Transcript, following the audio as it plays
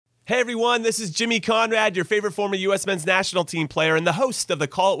Hey everyone, this is Jimmy Conrad, your favorite former U.S. men's national team player and the host of the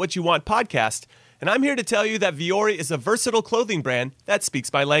Call It What You Want podcast. And I'm here to tell you that Vuori is a versatile clothing brand that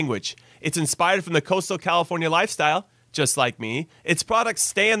speaks my language. It's inspired from the coastal California lifestyle, just like me. Its products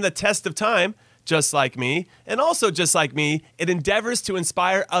stand the test of time, just like me. And also just like me, it endeavors to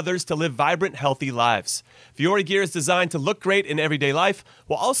inspire others to live vibrant, healthy lives. Vuori gear is designed to look great in everyday life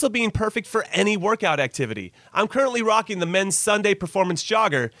while also being perfect for any workout activity. I'm currently rocking the men's Sunday Performance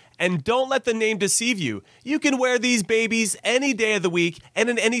Jogger, and don't let the name deceive you. You can wear these babies any day of the week and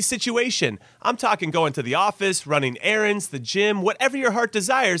in any situation. I'm talking going to the office, running errands, the gym, whatever your heart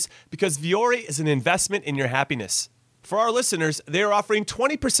desires, because Vuori is an investment in your happiness. For our listeners, they are offering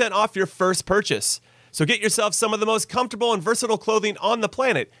 20% off your first purchase. So get yourself some of the most comfortable and versatile clothing on the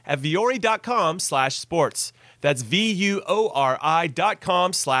planet at vuori.com/sports. That's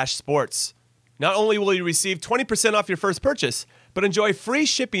VUORI.com/sports. Not only will you receive 20% off your first purchase, but enjoy free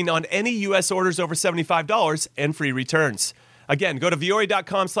shipping on any U.S. orders over $75 and free returns. Again, go to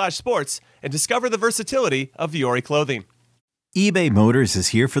vuori.com/sports and discover the versatility of Vuori clothing. eBay Motors is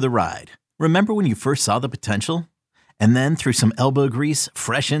here for the ride. Remember when you first saw the potential? And then through some elbow grease,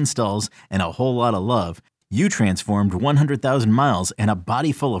 fresh installs, and a whole lot of love, you transformed 100,000 miles and a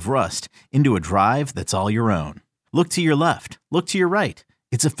body full of rust into a drive that's all your own. Look to your left. Look to your right.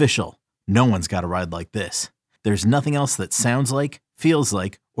 It's official. No one's got a ride like this. There's nothing else that sounds like, feels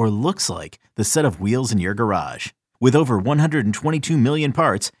like, or looks like the set of wheels in your garage. With over 122 million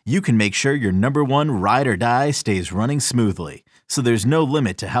parts, you can make sure your number one ride or die stays running smoothly. So there's no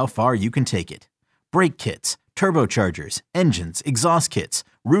limit to how far you can take it. Brake kits, turbochargers, engines, exhaust kits,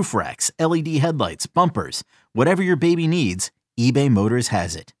 roof racks, LED headlights, bumpers, whatever your baby needs, eBay Motors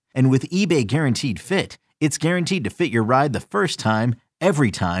has it. And with eBay Guaranteed Fit, it's guaranteed to fit your ride the first time,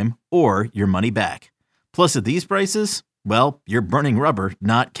 every time, or your money back. Plus at these prices, well, you're burning rubber,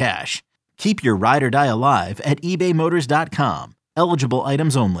 not cash. Keep your ride or die alive at ebaymotors.com. Eligible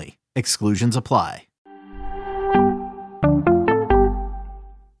items only. Exclusions apply.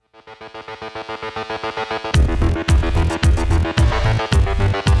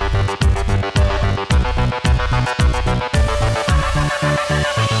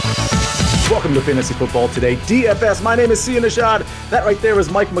 Welcome to Fantasy Football Today, DFS. My name is Sia Nishad. That right there is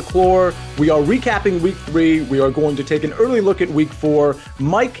Mike McClure. We are recapping Week 3. We are going to take an early look at Week 4.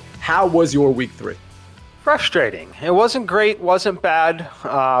 Mike, how was your Week 3? Frustrating. It wasn't great, wasn't bad.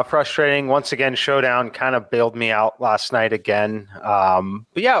 Frustrating. Once again, Showdown kind of bailed me out last night again.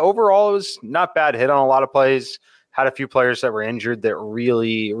 But yeah, overall, it was not bad. Hit on a lot of plays. Had a few players that were injured that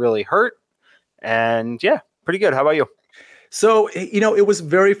really, really hurt. And yeah, pretty good. How about you? So, it was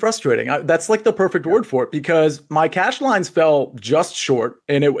very frustrating. That's like the perfect word for it because my cash lines fell just short,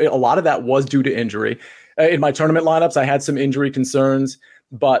 and a lot of that was due to injury. In my tournament lineups, I had some injury concerns,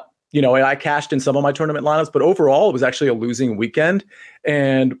 but, I cashed in some of my tournament lineups, but overall, it was actually a losing weekend,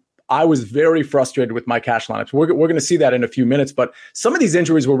 and I was very frustrated with my cash lineups. We're going to see that in a few minutes, but some of these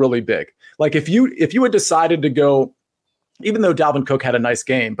injuries were really big. Like if you had decided to go, even though Dalvin Cook had a nice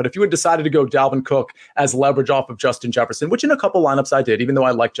game, but if you had decided to go Dalvin Cook as leverage off of Justin Jefferson, which in a couple lineups I did, even though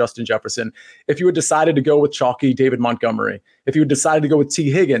I like Justin Jefferson, if you had decided to go with chalky David Montgomery, if you had decided to go with T.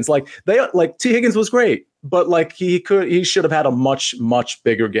 Higgins, T. Higgins was great, but he should have had a much, much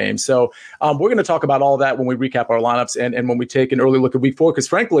bigger game. So we're going to talk about all of that when we recap our lineups and when we take an early look at Week 4, because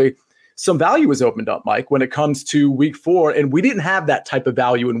frankly, some value has opened up, Mike, when it comes to Week 4, and we didn't have that type of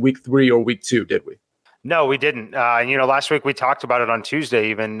value in Week 3 or Week 2, did we? No, we didn't. Last week we talked about it on Tuesday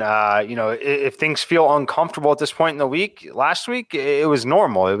even. If things feel uncomfortable at this point in the week, last week it was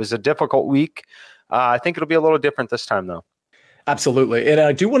normal. It was a difficult week. I think it'll be a little different this time, though. Absolutely. And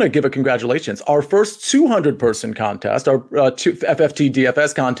I do want to give a congratulations. Our first 200-person contest, our FFT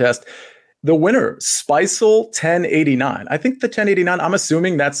DFS contest, the winner, Spiceal 1089. I think the 1089, I'm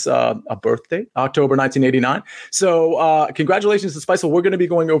assuming that's a birthday, October 1989. So congratulations to Spiceal. We're going to be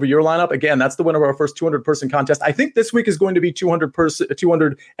going over your lineup. Again, that's the winner of our first 200-person contest. I think this week is going to be 200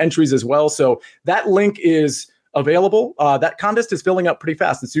 entries as well. So that link is available. That contest is filling up pretty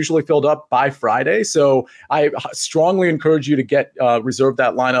fast. It's usually filled up by Friday. So I strongly encourage you to get reserve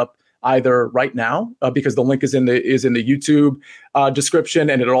that lineup either right now, because the link is in the YouTube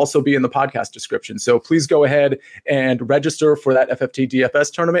description, and it'll also be in the podcast description. So please go ahead and register for that FFT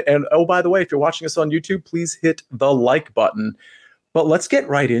DFS tournament. And oh, by the way, if you're watching us on YouTube, please hit the like button. But let's get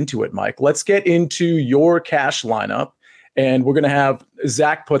right into it, Mike. Let's get into your cash lineup, and we're going to have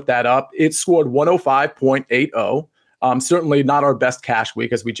Zach put that up. It scored 105.80. Certainly not our best cash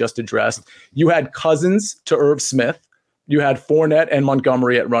week, as we just addressed. You had Cousins to Irv Smith. You had Fournette and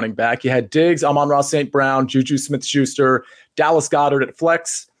Montgomery at running back. You had Diggs, Amon-Ra St. Brown, Juju Smith-Schuster, Dallas Goedert at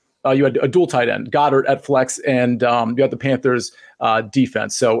flex. you had a dual tight end, Goddard at flex, and you had the Panthers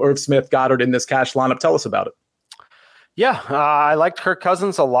defense. So Irv Smith, Goddard in this cash lineup. Tell us about it. Yeah, I liked Kirk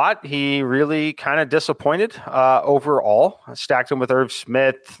Cousins a lot. He really kind of disappointed overall. I stacked him with Irv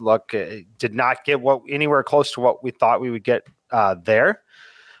Smith. Look, did not get anywhere close to what we thought we would get there.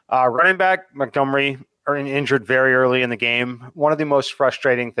 Running back Montgomery injured very early in the game. One of the most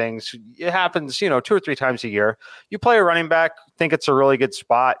frustrating things. It happens, 2 or 3 times a year. You play a running back, think it's a really good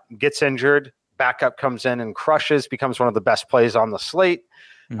spot, gets injured, backup comes in and crushes, becomes one of the best plays on the slate.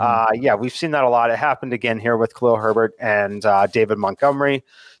 We've seen that a lot. It happened again here with Khalil Herbert and David Montgomery.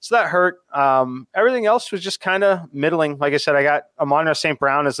 So that hurt. Everything else was just kind of middling. Like I said, I got Amon-Ra St.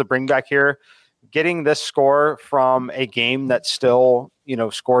 Brown as the bring back here. Getting this score from a game that still,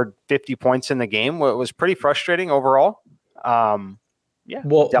 scored 50 points in the game was pretty frustrating overall. Well,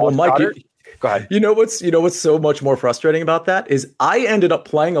 Mike, go ahead. You know what's so much more frustrating about that is I ended up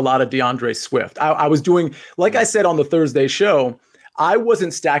playing a lot of DeAndre Swift. I was doing, like I said on the Thursday show, I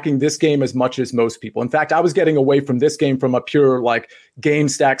wasn't stacking this game as much as most people. In fact, I was getting away from this game from a pure game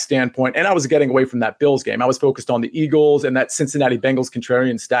stack standpoint, and I was getting away from that Bills game. I was focused on the Eagles and that Cincinnati Bengals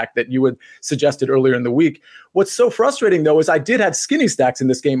contrarian stack that you had suggested earlier in the week. What's so frustrating, though, is I did have skinny stacks in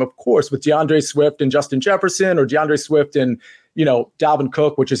this game, of course, with DeAndre Swift and Justin Jefferson, or DeAndre Swift and Dalvin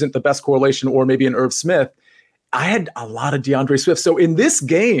Cook, which isn't the best correlation, or maybe an Irv Smith. I had a lot of DeAndre Swift. So in this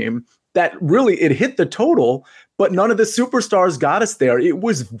game, that really, it hit the total, but none of the superstars got us there. It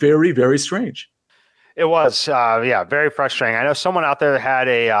was very, very strange. It was, very frustrating. I know someone out there had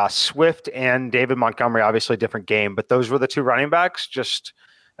a Swift and David Montgomery, obviously different game, but those were the 2 running backs. Just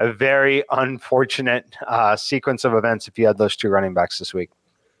a very unfortunate sequence of events if you had those 2 running backs this week.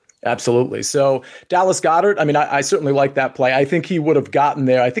 Absolutely. So Dallas Goedert, I certainly like that play. I think he would have gotten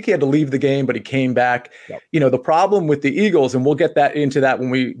there. I think he had to leave the game, but he came back. Yep. The problem with the Eagles, and we'll get into that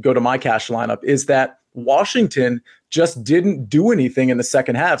when we go to my cash lineup, is that Washington just didn't do anything in the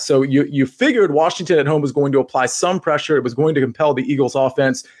second half. So you figured Washington at home was going to apply some pressure. It was going to compel the Eagles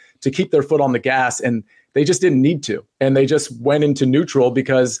offense to keep their foot on the gas, and they just didn't need to. And they just went into neutral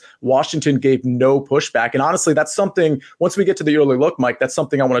because Washington gave no pushback. And honestly, that's something, once we get to the early look, Mike, that's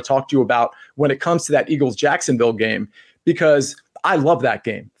something I want to talk to you about when it comes to that Eagles-Jacksonville game, because I love that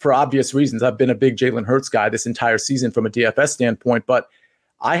game for obvious reasons. I've been a big Jalen Hurts guy this entire season from a DFS standpoint, but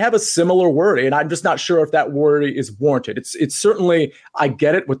I have a similar worry, and I'm just not sure if that worry is warranted. It's certainly, I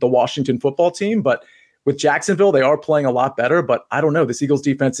get it with the Washington football team, but with Jacksonville, they are playing a lot better, but I don't know. This Eagles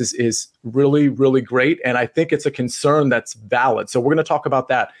defense is really, really great, and I think it's a concern that's valid. So we're going to talk about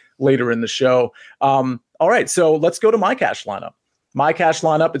that later in the show. All right, so let's go to my cash lineup. My cash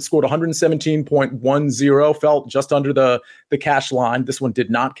lineup, it scored 117.10, fell just under the cash line. This one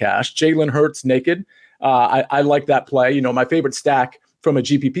did not cash. Jalen Hurts naked. I like that play. My favorite stack from a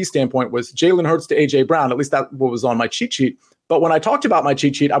GPP standpoint was Jalen Hurts to A.J. Brown. At least that was on my cheat sheet. But when I talked about my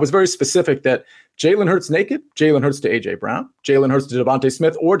cheat sheet, I was very specific that Jalen Hurts naked, Jalen Hurts to A.J. Brown, Jalen Hurts to Devontae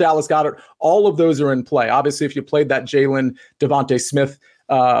Smith, or Dallas Goedert. All of those are in play. Obviously, if you played that Jalen, Devontae Smith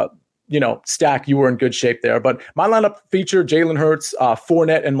stack, you were in good shape there. But my lineup featured Jalen Hurts,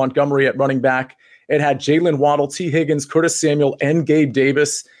 Fournette, and Montgomery at running back. It had Jalen Waddle, T. Higgins, Curtis Samuel, and Gabe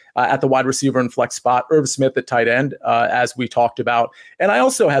Davis at the wide receiver and flex spot, Irv Smith at tight end, as we talked about. And I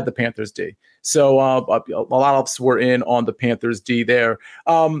also had the Panthers D. So a lot of us were in on the Panthers D there.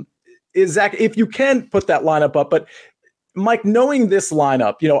 Zach, if you can put that lineup up, but Mike, knowing this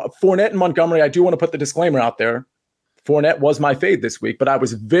lineup, Fournette and Montgomery, I do want to put the disclaimer out there. Fournette was my fade this week, but I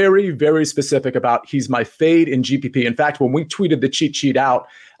was very, very specific about he's my fade in GPP. In fact, when we tweeted the cheat sheet out,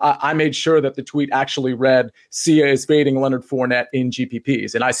 I made sure that the tweet actually read, Sia is fading Leonard Fournette in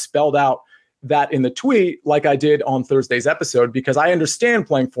GPPs. And I spelled out that in the tweet like I did on Thursday's episode, because I understand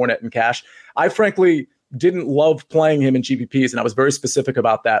playing Fournette in cash. I frankly didn't love playing him in GPPs, and I was very specific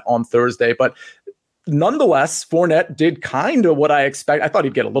about that on Thursday. But nonetheless, Fournette did kind of what I expect. I thought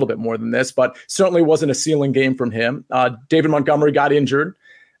he'd get a little bit more than this, but certainly wasn't a ceiling game from him. David Montgomery got injured.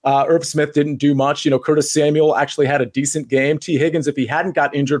 Irv Smith didn't do much. Curtis Samuel actually had a decent game. T. Higgins, if he hadn't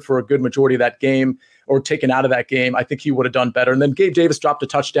got injured for a good majority of that game or taken out of that game, I think he would have done better. And then Gabe Davis dropped a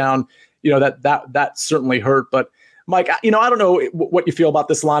touchdown. That certainly hurt. But Mike, I don't know what you feel about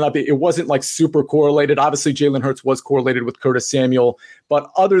this lineup. It wasn't like super correlated. Obviously, Jalen Hurts was correlated with Curtis Samuel. But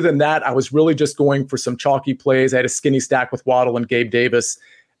other than that, I was really just going for some chalky plays. I had a skinny stack with Waddle and Gabe Davis.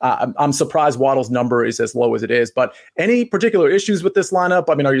 I'm surprised Waddle's number is as low as it is. But any particular issues with this lineup?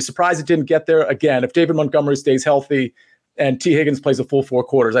 Are you surprised it didn't get there? Again, if David Montgomery stays healthy and T. Higgins plays a full 4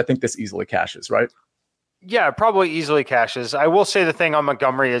 quarters, I think this easily cashes, right? Yeah, probably easily cashes. I will say the thing on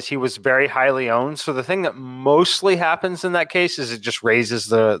Montgomery is he was very highly owned. So the thing that mostly happens in that case is it just raises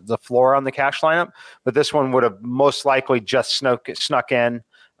the floor on the cash lineup. But this one would have most likely just snuck in,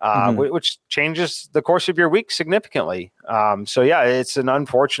 which changes the course of your week significantly. So yeah, it's an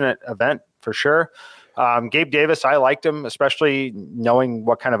unfortunate event for sure. Gabe Davis, I liked him, especially knowing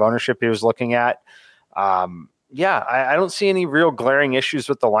what kind of ownership he was looking at. I don't see any real glaring issues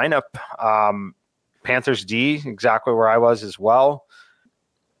with the lineup. Panthers D, exactly where I was as well.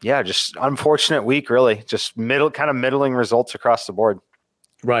 Yeah, just unfortunate week, really. Just middling results across the board.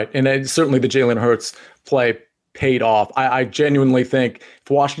 Right. And certainly the Jalen Hurts play paid off. I genuinely think if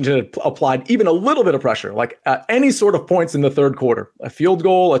Washington had applied even a little bit of pressure, like any sort of points in the third quarter, a field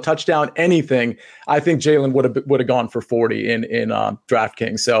goal, a touchdown, anything, I think Jalen would have gone for 40 in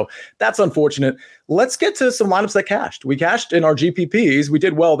DraftKings. So that's unfortunate. Let's get to some lineups that cashed. We cashed in our GPPs. We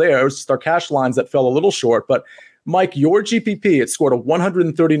did well there. It was just our cash lines that fell a little short. But Mike, your GPP, it scored a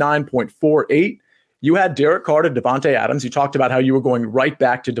 139.48. You had Derek Carr to Devontae Adams. You talked about how you were going right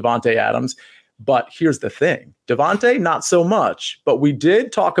back to Devontae Adams. But here's the thing. Devontae, not so much. But we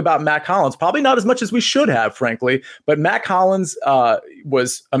did talk about Mac Hollins, probably not as much as we should have, frankly. But Mac Hollins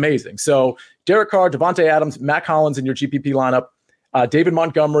was amazing. So Derek Carr, Devontae Adams, Mac Hollins in your GPP lineup. David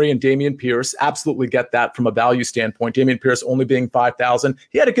Montgomery and Dameon Pierce, absolutely get that from a value standpoint. Dameon Pierce only being 5,000.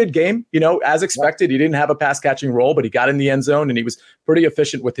 He had a good game, as expected. He didn't have a pass catching role, but he got in the end zone and he was pretty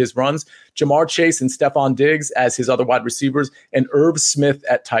efficient with his runs. Jamar Chase and Stephon Diggs as his other wide receivers, and Irv Smith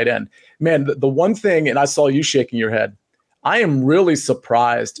at tight end. Man, the one thing, and I saw you shaking your head, I am really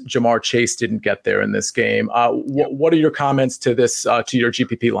surprised Jamar Chase didn't get there in this game. What are your comments to this, to your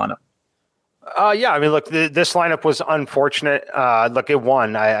GPP lineup? Look, this lineup was unfortunate. It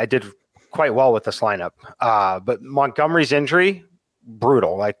won. I did quite well with this lineup. But Montgomery's injury,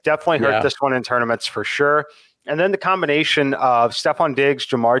 brutal. Definitely hurt this one in tournaments for sure. And then the combination of Stephon Diggs,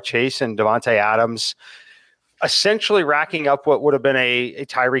 Jamar Chase, and Devontae Adams essentially racking up what would have been a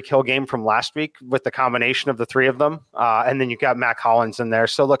Tyreek Hill game from last week with the combination of the three of them. And then you got Mac Hollins in there.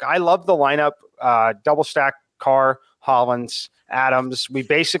 So, look, I love the lineup. Double stack Carr, Hollins, Adams. We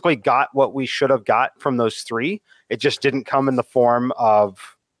basically got what we should have got from those three. It just didn't come in the form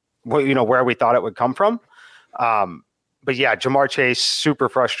of where we thought it would come from. But yeah, Jamar Chase, super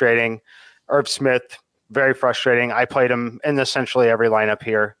frustrating. Irv Smith, very frustrating. I played him in essentially every lineup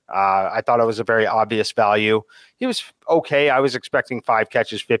here. I thought it was a very obvious value. He was okay. I was expecting 5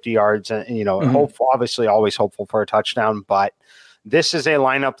 catches, 50 yards, and hopeful, obviously always hopeful for a touchdown. But this is a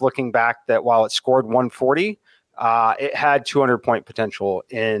lineup looking back that while it scored 140, it had 200-point potential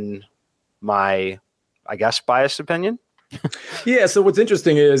in my, I guess, biased opinion. Yeah. So what's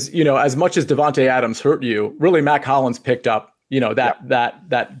interesting is, as much as Devontae Adams hurt you, really Mac Hollins picked up,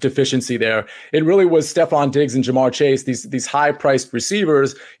 that deficiency there. It really was Stephon Diggs and Jamar Chase, these high-priced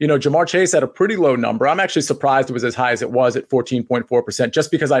receivers. Jamar Chase had a pretty low number. I'm actually surprised it was as high as it was at 14.4%,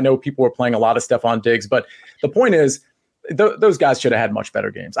 just because I know people were playing a lot of Stephon Diggs. But the point is, those guys should have had much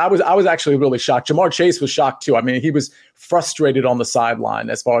better games. I was actually really shocked. Jamar Chase was shocked too. I mean, he was frustrated on the sideline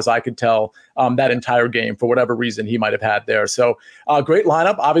as far as I could tell that entire game for whatever reason he might have had there. So great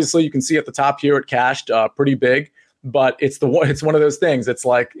lineup. Obviously, you can see at the top here it cashed pretty big, but it's one of those things. It's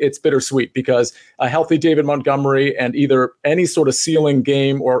like it's bittersweet because a healthy David Montgomery and either any sort of ceiling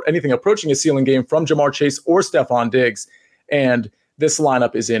game or anything approaching a ceiling game from Jamar Chase or Stephon Diggs, and this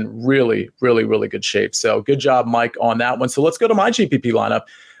lineup is in really, really, really good shape. So good job, Mike, on that one. So let's go to my GPP lineup.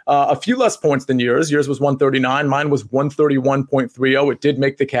 A few less points than yours. Yours was 139. Mine was 131.30. It did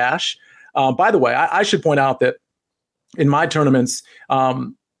make the cash. By the way, I should point out that in my tournaments,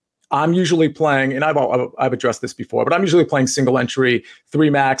 I'm usually playing, and I've addressed this before, but I'm usually playing single entry, 3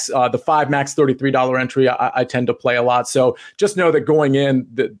 max, the 5 max $33 entry. I tend to play a lot. So just know that going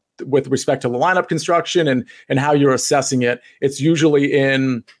in, with respect to the lineup construction and how you're assessing it, it's usually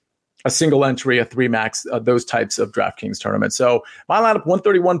in a single entry, a 3 max, those types of DraftKings tournaments. So my lineup,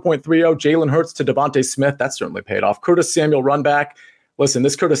 131.30, Jalen Hurts to Devontae Smith. That certainly paid off. Curtis Samuel run back. Listen,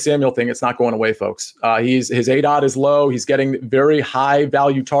 this Curtis Samuel thing, it's not going away, folks. His ADOT is low. He's getting very high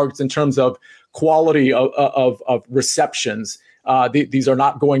value targets in terms of quality of receptions. These are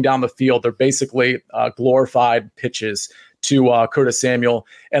not going down the field. They're basically glorified pitches to Curtis Samuel.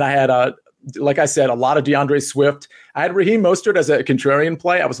 And I had, like I said, a lot of DeAndre Swift. I had Raheem Mostert as a contrarian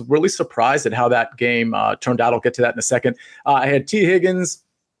play. I was really surprised at how that game turned out. I'll get to that in a second. I had T. Higgins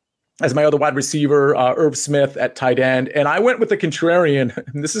as my other wide receiver, Irv Smith at tight end. And I went with the contrarian,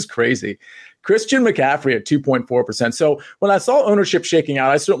 and this is crazy, Christian McCaffrey at 2.4%. So when I saw ownership shaking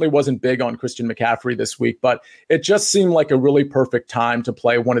out, I certainly wasn't big on Christian McCaffrey this week, but it just seemed like a really perfect time to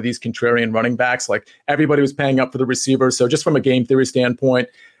play one of these contrarian running backs. Like everybody was paying up for the receiver. So just from a game theory standpoint,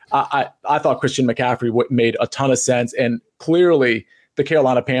 I thought Christian McCaffrey made a ton of sense. And clearly the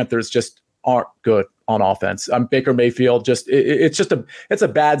Carolina Panthers just aren't good on offense. Baker Mayfield, it's a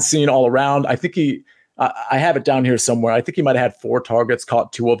bad scene all around. I think I have it down here somewhere. I think he might have had 4 targets,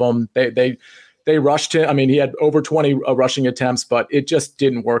 caught 2 of them. They rushed him. I mean, he had over 20 rushing attempts, but it just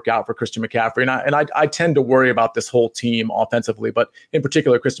didn't work out for Christian McCaffrey. And I tend to worry about this whole team offensively, but in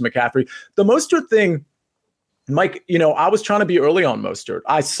particular, Christian McCaffrey. The Mostert thing, Mike, I was trying to be early on Mostert.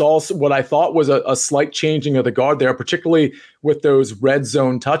 I saw what I thought was a slight changing of the guard there, particularly with those red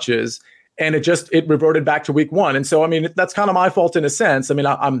zone touches. And it reverted back to week 1. And so, I mean, that's kind of my fault in a sense. I mean,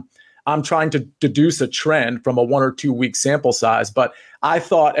 I'm trying to deduce a trend from a 1 or 2 week sample size, but I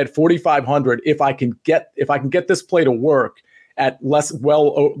thought at 4,500, if I can get this play to work at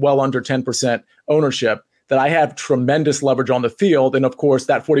well under 10% ownership, that I have tremendous leverage on the field. And of course,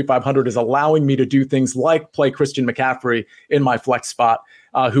 that 4,500 is allowing me to do things like play Christian McCaffrey in my flex spot,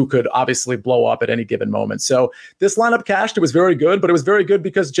 who could obviously blow up at any given moment. So this lineup cashed. It was very good, but it was very good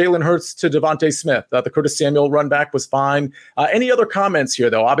because Jalen Hurts to Devontae Smith. The Curtis Samuel run back was fine. Any other comments here,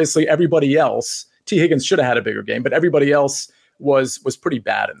 though? Obviously, everybody else, T. Higgins should have had a bigger game, but everybody else was pretty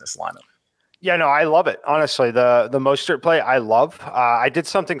bad in this lineup. Yeah, no, I love it. Honestly, the Mostert play, I love. I did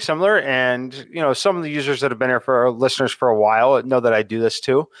something similar, and some of the users that have been here for listeners for a while know that I do this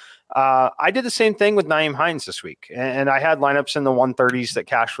too. I did the same thing with Nyheim Hines this week, and I had lineups in the 130s that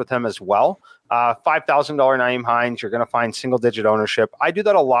cashed with him as well. $5,000 Nyheim Hines, you're going to find single-digit ownership. I do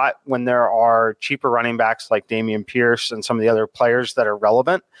that a lot when there are cheaper running backs like Dameon Pierce and some of the other players that are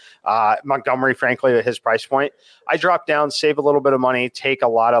relevant. Montgomery, frankly, at his price point, I drop down, save a little bit of money, take a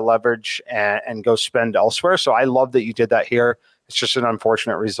lot of leverage, and go spend elsewhere. So I love that you did that here. It's just an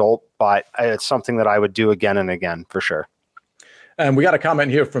unfortunate result, but it's something that I would do again and again for sure. And we got a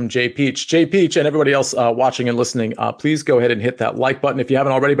comment here from Jay Peach. Jay Peach and everybody else watching and listening, please go ahead and hit that like button if you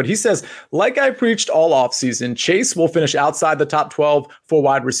haven't already. But he says, like I preached all offseason, Chase will finish outside the top 12 for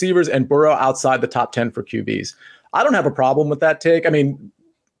wide receivers and Burrow outside the top 10 for QBs. I don't have a problem with that take. I mean,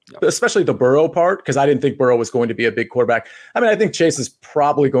 especially the Burrow part, because I didn't think Burrow was going to be a big quarterback. I mean, I think Chase is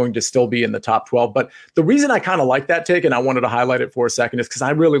probably going to still be in the top 12. But the reason I kind of like that take, and I wanted to highlight it for a second, is because I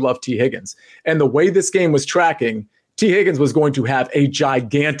really love T. Higgins. And the way this game was tracking, T. Higgins was going to have a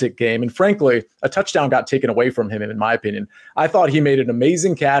gigantic game. And frankly, a touchdown got taken away from him, in my opinion. I thought he made an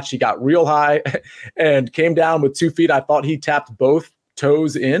amazing catch. He got real high and came down with 2 feet. I thought he tapped both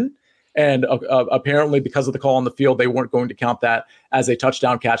toes in. And apparently, because of the call on the field, they weren't going to count that as a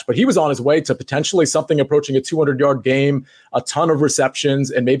touchdown catch. But he was on his way to potentially something approaching a 200-yard game, a ton of receptions,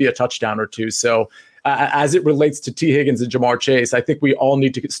 and maybe a touchdown or 2. So as it relates to T. Higgins and Jamar Chase, I think we all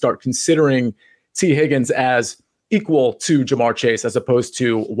need to start considering T. Higgins as equal to Jamar Chase as opposed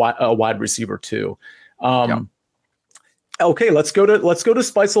to a wide receiver too. Okay, let's go to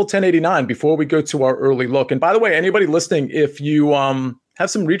Spiceable 1089 before we go to our early look. And by the way, anybody listening, if you have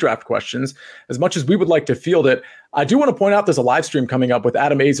some redraft questions, as much as we would like to field it, I do want to point out there's a live stream coming up with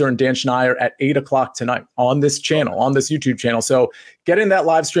Adam Azer and Dan Schneier at 8 o'clock tonight on this channel, on this YouTube channel. So get in that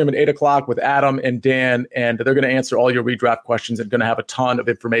live stream at 8 o'clock with Adam and Dan, and they're going to answer all your redraft questions and going to have a ton of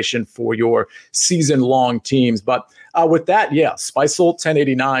information for your season-long teams. But with that, yeah, Spiceable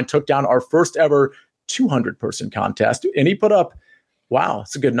 1089 took down our first ever 200-person contest, and he put up, wow,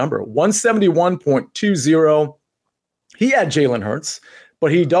 it's a good number, 171.20. He had Jalen Hurts,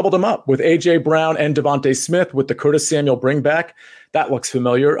 but he doubled him up with A.J. Brown and Devontae Smith with the Curtis Samuel bringback. That looks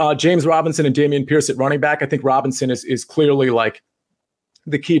familiar. James Robinson and Dameon Pierce at running back. I think Robinson is clearly like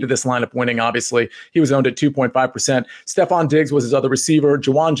the key to this lineup winning, obviously. He was owned at 2.5%. Stephon Diggs was his other receiver.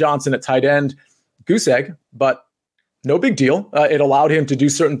 Juwan Johnson at tight end. Goose egg, but no big deal. It allowed him to do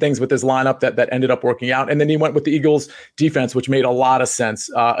certain things with his lineup that ended up working out. And then he went with the Eagles defense, which made a lot of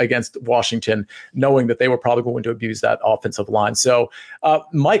sense against Washington, knowing that they were probably going to abuse that offensive line. So,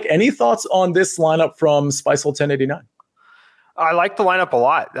 Mike, any thoughts on this lineup from Spiceable 1089? I like the lineup a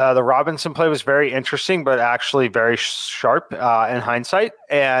lot. The Robinson play was very interesting, but actually very sharp in hindsight.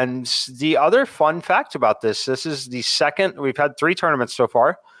 And the other fun fact about this is the second, we've had 3 tournaments so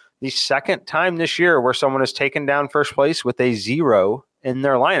far, the second time this year where someone has taken down first place with a 0 in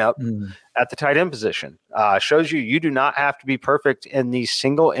their lineup at the tight end position. Shows you do not have to be perfect in these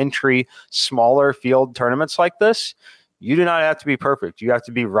single entry, smaller field tournaments like this. You do not have to be perfect. You have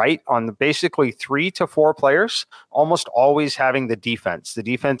to be right on the basically 3 to 4 players, almost always having the defense. The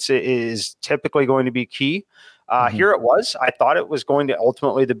defense is typically going to be key. Here it was. I thought it was going to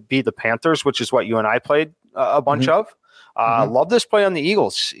ultimately be the Panthers, which is what you and I played a bunch of. Love this play on the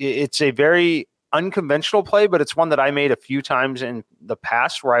Eagles. It's a very unconventional play, but it's one that I made a few times in the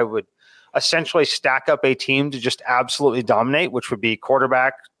past where I would essentially stack up a team to just absolutely dominate, which would be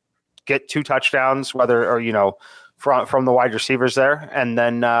quarterback, get 2 touchdowns, whether or from the wide receivers there, and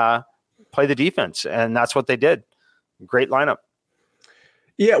then play the defense. And that's what they did. Great lineup.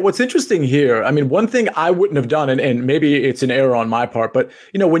 Yeah, what's interesting here, I mean, one thing I wouldn't have done, and maybe it's an error on my part, but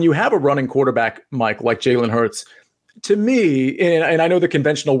when you have a running quarterback, Mike, like Jalen Hurts, to me, and I know the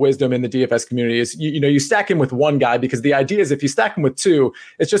conventional wisdom in the DFS community is, you stack him with one guy, because the idea is if you stack him with 2,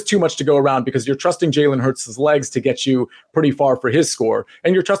 it's just too much to go around, because you're trusting Jalen Hurts' legs to get you pretty far for his score,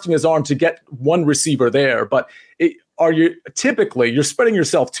 and you're trusting his arm to get one receiver there. But you're spreading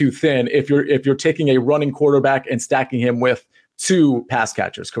yourself too thin if you're taking a running quarterback and stacking him with 2 pass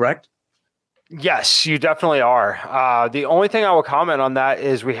catchers, correct? Yes, you definitely are. The only thing I will comment on that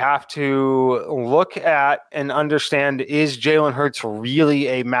is we have to look at and understand, is Jalen Hurts really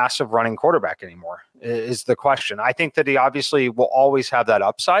a massive running quarterback anymore, is the question. I think that he obviously will always have that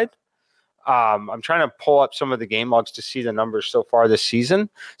upside. I'm trying to pull up some of the game logs to see the numbers so far this season.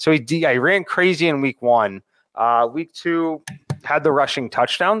 So he ran crazy in week 1. Week 2 had the rushing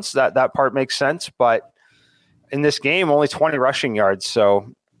touchdowns. That part makes sense. But in this game, only 20 rushing yards. So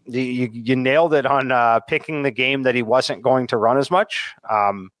you nailed it on picking the game that he wasn't going to run as much.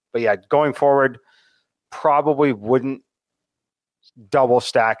 But yeah, going forward, probably wouldn't double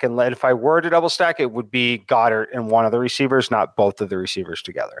stack. And if I were to double stack, it would be Goddard and one of the receivers, not both of the receivers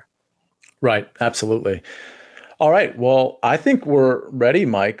together. Right. Absolutely. All right. Well, I think we're ready,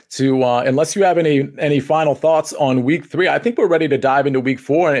 Mike, to unless you have any final thoughts on week 3, I think we're ready to dive into week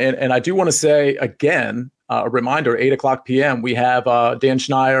 4. And I do want to say again, a reminder, 8:00 p.m., we have Dan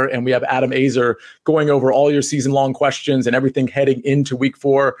Schneier and we have Adam Azer going over all your season-long questions and everything heading into week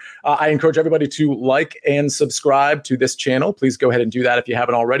 4. I encourage everybody to like and subscribe to this channel. Please go ahead and do that if you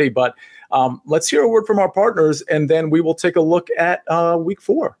haven't already. But let's hear a word from our partners, and then we will take a look at week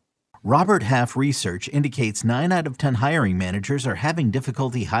 4. Robert Half research indicates 9 out of 10 hiring managers are having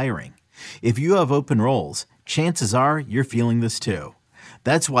difficulty hiring. If you have open roles, chances are you're feeling this too.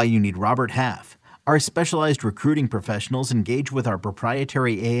 That's why you need Robert Half. Our specialized recruiting professionals engage with our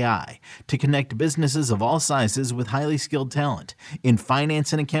proprietary AI to connect businesses of all sizes with highly skilled talent in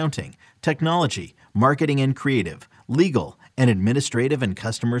finance and accounting, technology, marketing and creative, legal, and administrative and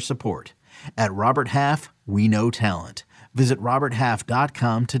customer support. At Robert Half, we know talent. Visit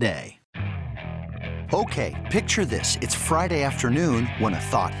roberthalf.com today. Okay, picture this. It's Friday afternoon when a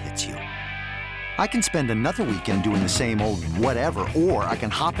thought hits you. I can spend another weekend doing the same old whatever, or I can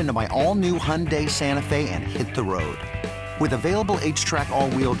hop into my all-new Hyundai Santa Fe and hit the road. With available H-Track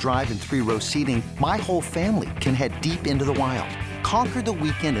all-wheel drive and 3-row seating, my whole family can head deep into the wild. Conquer the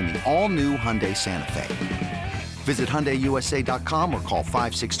weekend in the all-new Hyundai Santa Fe. Visit HyundaiUSA.com or call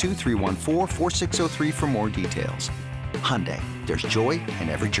 562-314-4603 for more details. Hyundai, there's joy in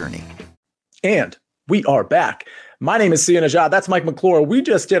every journey. And we are back. My name is Sia Najad. That's Mike McClure. We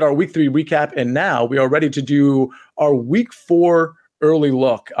just did our week 3 recap, and now we are ready to do our week 4 early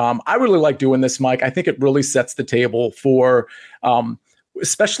look. I really like doing this, Mike. I think it really sets the table for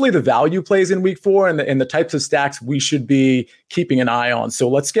especially the value plays in week 4 and the types of stacks we should be keeping an eye on. So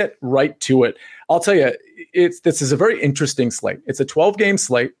let's get right to it. I'll tell you, this is a very interesting slate. It's a 12-game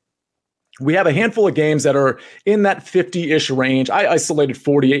slate. We have a handful of games that are in that 50-ish range. I isolated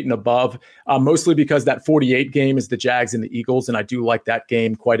 48 and above, mostly because that 48 game is the Jags and the Eagles, and I do like that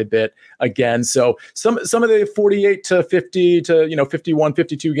game quite a bit again. So some of the 48 to 50 to 51,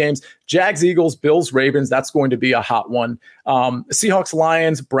 52 games, Jags, Eagles, Bills, Ravens, that's going to be a hot one. Seahawks,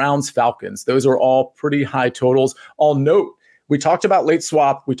 Lions, Browns, Falcons, those are all pretty high totals. I'll note, we talked about late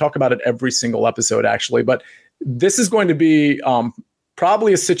swap. We talk about it every single episode, actually, but this is going to be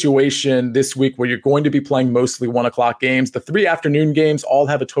probably a situation this week where you're going to be playing mostly 1 o'clock games. The 3 afternoon games all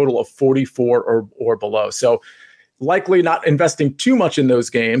have a total of 44 or below. So likely not investing too much in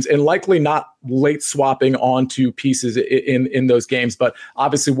those games and likely not late swapping onto pieces in those games. But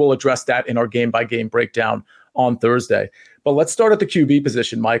obviously we'll address that in our game by game breakdown on Thursday. But let's start at the QB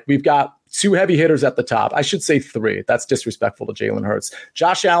position, Mike. We've got 2 heavy hitters at the top. I should say 3. That's disrespectful to Jalen Hurts.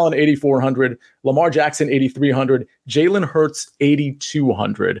 Josh Allen, 8,400. Lamar Jackson, 8,300. Jalen Hurts,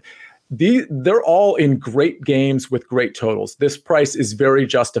 8,200. They're all in great games with great totals. This price is very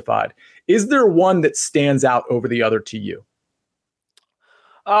justified. Is there one that stands out over the other to you?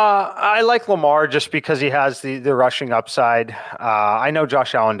 I like Lamar just because he has the rushing upside. I know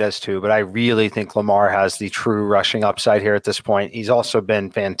Josh Allen does too, but I really think Lamar has the true rushing upside here at this point. He's also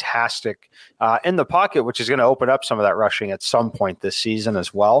been fantastic in the pocket, which is going to open up some of that rushing at some point this season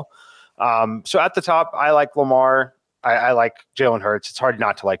as well. So at the top, I like Lamar. I like Jalen Hurts. It's hard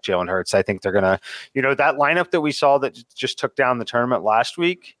not to like Jalen Hurts. I think they're going to, that lineup that we saw that just took down the tournament last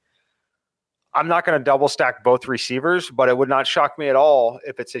week, I'm not going to double stack both receivers, but it would not shock me at all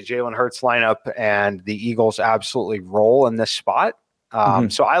if it's a Jalen Hurts lineup and the Eagles absolutely roll in this spot.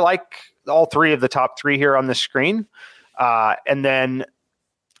 So I like all three of the top three here on the screen. And then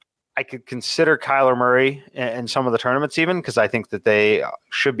I could consider Kyler Murray in some of the tournaments even, because I think that they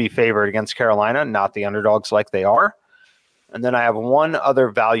should be favored against Carolina, not the underdogs like they are. And then I have one other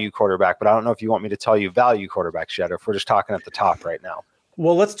value quarterback, but I don't know if you want me to tell you value quarterbacks yet, or if we're just talking at the top right now.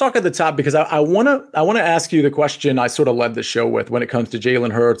 Well, let's talk at the top, because I want to ask you the question I sort of led the show with when it comes to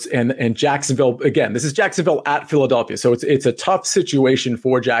Jalen Hurts and Jacksonville. Again, this is Jacksonville at Philadelphia, so it's a tough situation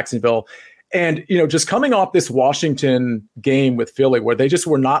for Jacksonville. And, just coming off this Washington game with Philly where they just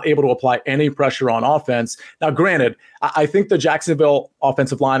were not able to apply any pressure on offense. Now, granted, I think the Jacksonville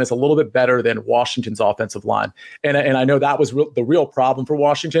offensive line is a little bit better than Washington's offensive line. And I know that was the real problem for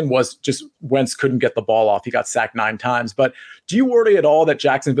Washington was just Wentz couldn't get the ball off. He got sacked 9 times. But do you worry at all that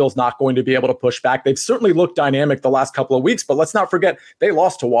Jacksonville's not going to be able to push back? They've certainly looked dynamic the last couple of weeks, but let's not forget they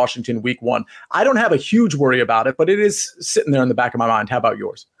lost to Washington week 1. I don't have a huge worry about it, but it is sitting there in the back of my mind. How about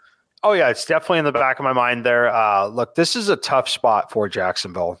yours? Oh, yeah, it's definitely in the back of my mind there. Look, this is a tough spot for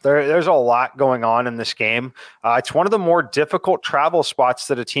Jacksonville. There's a lot going on in this game. It's one of the more difficult travel spots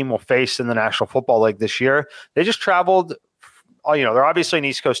that a team will face in the National Football League this year. They just traveled, they're obviously an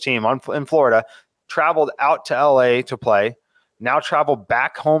East Coast team in Florida, traveled out to LA to play, now travel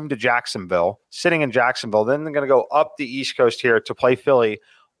back home to Jacksonville, sitting in Jacksonville. Then they're going to go up the East Coast here to play Philly,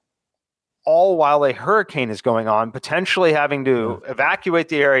 all while a hurricane is going on, potentially having to evacuate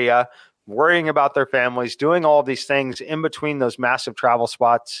the area, worrying about their families, doing all of these things in between those massive travel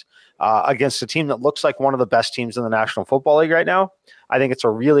spots against a team that looks like one of the best teams in the National Football League right now. I think it's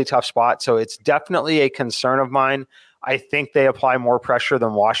a really tough spot. So it's definitely a concern of mine. I think they apply more pressure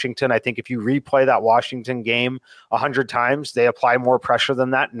than Washington. I think if you replay that Washington game 100 times, they apply more pressure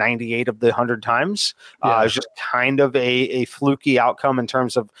than that 98 of the 100 times. It's just kind of a fluky outcome in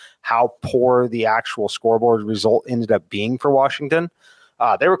terms of how poor the actual scoreboard result ended up being for Washington.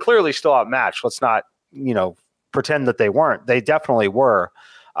 They were clearly still outmatched. Let's not, pretend that they weren't. They definitely were.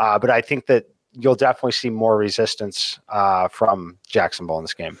 But I think that you'll definitely see more resistance from Jacksonville in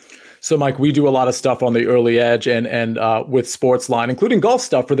this game. So, Mike, we do a lot of stuff on the early edge and with Sportsline, including golf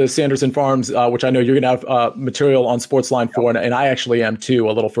stuff for the Sanderson Farms, which I know you're going to have material on Sportsline for, and I actually am too,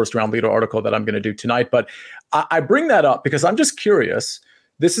 a little first-round leader article that I'm going to do tonight. But I bring that up because I'm just curious.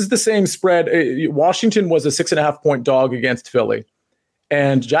 This is the same spread. Washington was a 6.5-point dog against Philly,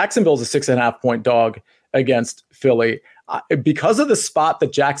 and Jacksonville's a 6.5-point dog against Philly. Because of the spot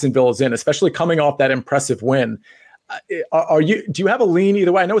that Jacksonville is in, especially coming off that impressive win, do you have a lean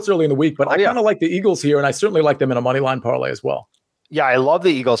either way? I know it's early in the week, but I kind of like the Eagles here, and I certainly like them in a money line parlay as well. Yeah, I love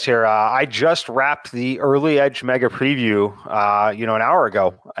the Eagles here. I just wrapped the early edge mega preview, an hour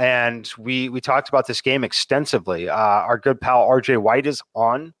ago, and we talked about this game extensively. Our good pal RJ White is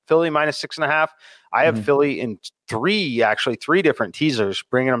on Philly -6.5. I have Philly in three different teasers,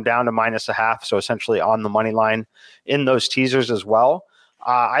 bringing them down to -0.5. So essentially on the money line in those teasers as well.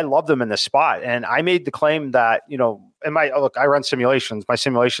 I love them in this spot. And I made the claim that, I run simulations. My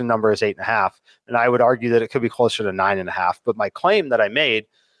simulation number is 8.5. And I would argue that it could be closer to 9.5. But my claim that I made,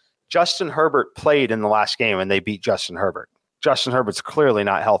 Justin Herbert played in the last game and they beat Justin Herbert. Justin Herbert's clearly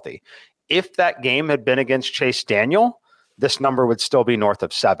not healthy. If that game had been against Chase Daniel, this number would still be north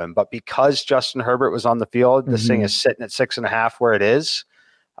of 7. But because Justin Herbert was on the field, this thing is sitting at 6.5 where it is.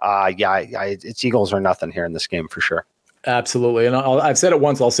 It's Eagles or nothing here in this game for sure. Absolutely. And I've said it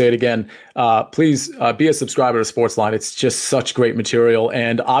once, I'll say it again. Please be a subscriber to Sportsline. It's just such great material.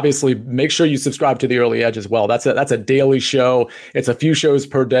 And obviously make sure you subscribe to the Early Edge as well. That's a daily show. It's a few shows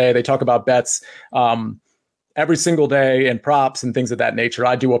per day. They talk about bets every single day and props and things of that nature.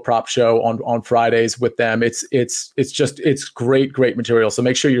 I do a prop show on Fridays with them. It's great material. So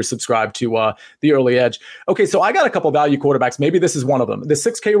make sure you're subscribed to the Early Edge. Okay, so I got a couple value quarterbacks. Maybe this is one of them. The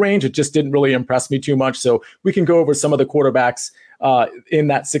 6K range, it just didn't really impress me too much. So we can go over some of the quarterbacks in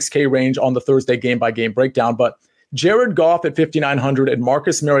that 6K range on the Thursday game-by-game breakdown. But Jared Goff at 5,900 and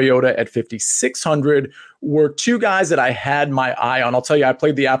Marcus Mariota at 5,600 were two guys that I had my eye on. I'll tell you, I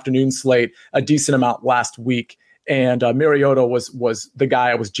played the afternoon slate a decent amount last week. and Mariota was the guy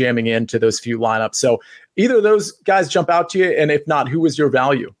I was jamming into those few lineups. So either of those guys jump out to you, and if not, who is your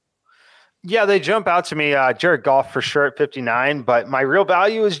value? Yeah, they jump out to me. Jared Goff for sure at 59, but my real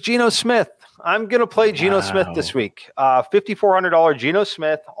value is Geno Smith. I'm going to play Geno Smith this week. $5,400 Geno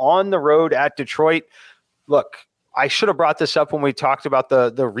Smith on the road at Detroit. Look, I should have brought this up when we talked about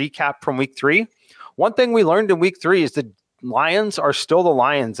the recap from week 3. One thing we learned in week 3 is the Lions are still the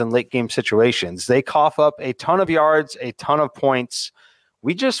Lions in late game situations. They cough up a ton of yards, a ton of points.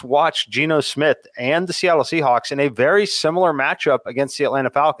 We just watched Geno Smith and the Seattle Seahawks in a very similar matchup against the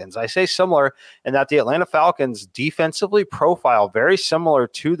Atlanta Falcons. I say similar in that the Atlanta Falcons defensively profile very similar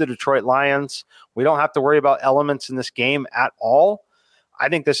to the Detroit Lions. We don't have to worry about elements in this game at all. I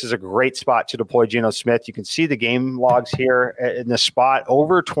think this is a great spot to deploy Geno Smith. You can see the game logs here in the spot,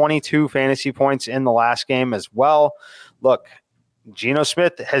 over 22 fantasy points in the last game as well. Look, Geno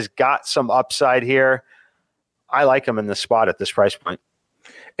Smith has got some upside here. I like him in this spot at this price point.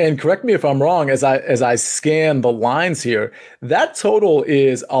 And correct me if I'm wrong, as I scan the lines here, that total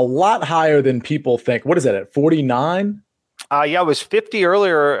is a lot higher than people think. What is that at 49? Yeah, it was 50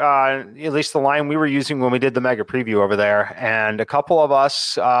 earlier, at least the line we were using when we did the mega preview over there. And a couple of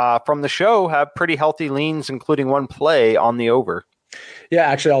us from the show have pretty healthy leans, including one play on the over. Yeah,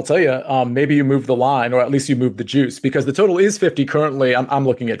 actually, I'll tell you, maybe you move the line, or at least you move the juice, because the total is 50 currently. I'm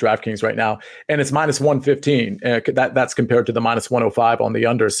looking at DraftKings right now, and it's minus 115. That's compared to the minus 105 on the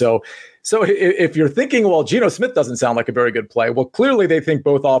under. So if you're thinking, well, Geno Smith doesn't sound like a very good play, well, clearly they think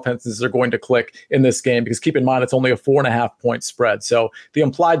both offenses are going to click in this game, because keep in mind, it's only a 4.5 point spread. So the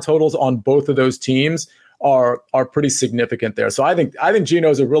implied totals on both of those teams are pretty significant there. So I think Geno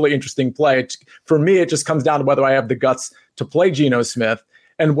is a really interesting play. For me, it just comes down to whether I have the guts to play Geno Smith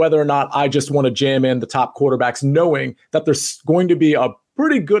and whether or not I just want to jam in the top quarterbacks, knowing that there's going to be a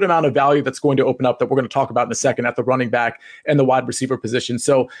pretty good amount of value that's going to open up that we're going to talk about in a second at the running back and the wide receiver position.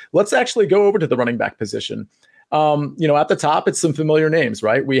 So let's actually go over to the running back position. At the top, it's some familiar names,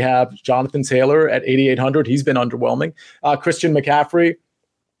 right? We have Jonathan Taylor at 8,800. He's been underwhelming. Christian McCaffrey,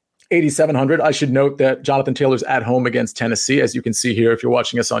 8,700. I should note that Jonathan Taylor's at home against Tennessee, as you can see here if you're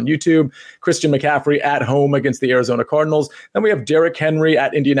watching us on YouTube. Christian McCaffrey at home against the Arizona Cardinals. Then we have Derrick Henry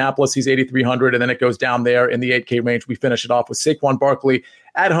at Indianapolis. He's 8,300, and then it goes down there in the 8K range. We finish it off with Saquon Barkley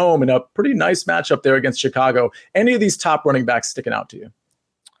at home in a pretty nice matchup there against Chicago. Any of these top running backs sticking out to you?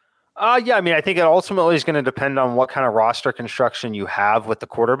 Yeah, I mean, I think it ultimately is going to depend on what kind of roster construction you have with the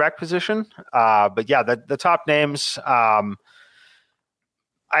quarterback position. But yeah, the top names,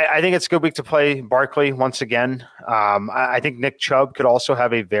 I think it's a good week to play Barkley once again. I think Nick Chubb could also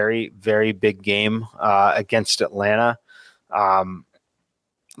have a very, very big game against Atlanta.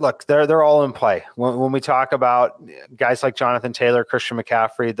 Look, they're all in play. When we talk about guys like Jonathan Taylor, Christian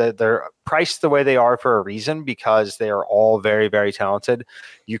McCaffrey, they're priced the way they are for a reason, because they are all very, very talented.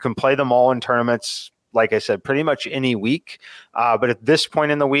 You can play them all in tournaments, like I said, pretty much any week. But at this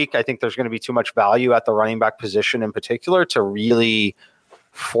point in the week, I think there's going to be too much value at the running back position in particular to really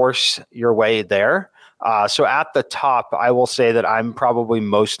force your way there. So at the top, I will say that I'm probably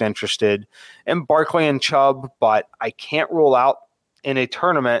most interested in Barkley and Chubb, but I can't rule out in a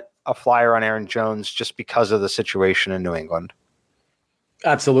tournament a flyer on Aaron Jones just because of the situation in New England.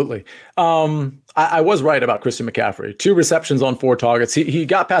 Absolutely. I was right about Christian McCaffrey. 2 receptions on 4 targets. He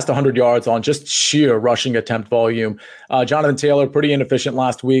got past 100 yards on just sheer rushing attempt volume. Jonathan Taylor, pretty inefficient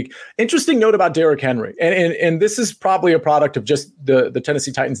last week. Interesting note about Derrick Henry. And this is probably a product of just the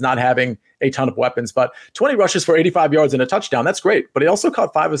Tennessee Titans not having a ton of weapons. But 20 rushes for 85 yards and a touchdown. That's great. But he also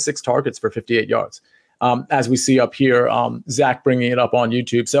caught 5 of 6 targets for 58 yards. As we see up here, Zach bringing it up on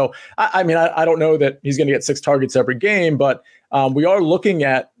YouTube. So, I don't know that he's going to get 6 targets every game, but we are looking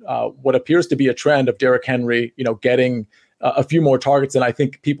at what appears to be a trend of Derrick Henry, getting a few more targets than I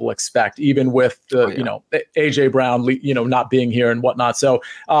think people expect, even with AJ Brown, not being here and whatnot. So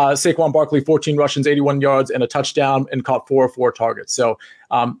Saquon Barkley, 14 rushes, 81 yards and a touchdown, and caught 4 of 4 targets. So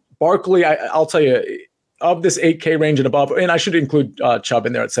Barkley, I'll tell you, of this 8K range and above, and I should include Chubb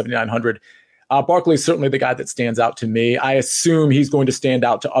in there at 7,900. Barkley is certainly the guy that stands out to me. I assume he's going to stand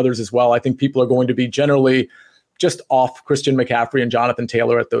out to others as well. I think people are going to be generally just off Christian McCaffrey and Jonathan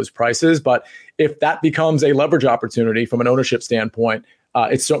Taylor at those prices. But if that becomes a leverage opportunity from an ownership standpoint,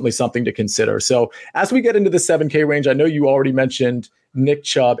 it's certainly something to consider. So as we get into the 7K range, I know you already mentioned Nick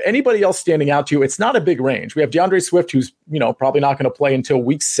Chubb. Anybody else standing out to you? It's not a big range. We have DeAndre Swift, who's probably not going to play until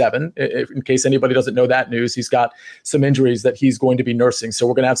week 7. In case anybody doesn't know that news, he's got some injuries that he's going to be nursing. So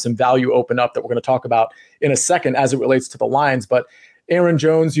we're going to have some value open up that we're going to talk about in a second as it relates to the Lions. But Aaron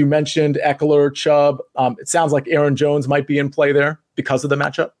Jones, you mentioned Eckler, Chubb. It sounds like Aaron Jones might be in play there because of the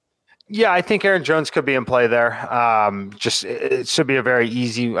matchup. Yeah, I think Aaron Jones could be in play there. It should be a very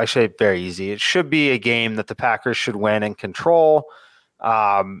easy. I say very easy. It should be a game that the Packers should win and control.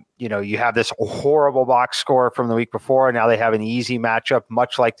 You have this horrible box score from the week before, and now they have an easy matchup,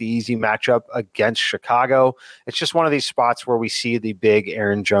 much like the easy matchup against Chicago. It's just one of these spots where we see the big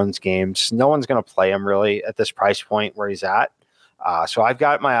Aaron Jones games. No one's going to play him really at this price point where he's at. So I've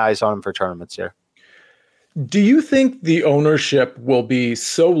got my eyes on him for tournaments here. Do you think the ownership will be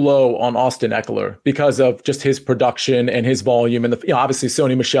so low on Austin Eckler because of just his production and his volume? And obviously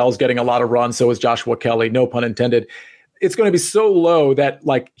Sony Michel's getting a lot of runs. So is Joshua Kelly, no pun intended. It's going to be so low that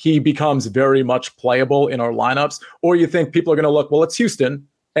he becomes very much playable in our lineups. Or you think people are going to look, well, it's Houston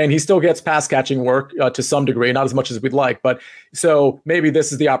and he still gets pass catching work to some degree, not as much as we'd like. But so maybe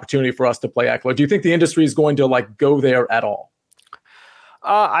this is the opportunity for us to play Eckler. Do you think the industry is going to go there at all?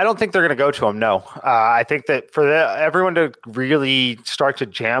 I don't think they're going to go to him. No, I think that for everyone to really start to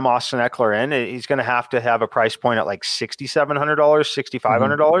jam Austin Eckler in, he's going to have a price point at $6,700,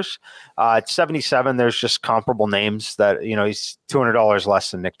 $6,500. At 77, there's just comparable names that, he's $200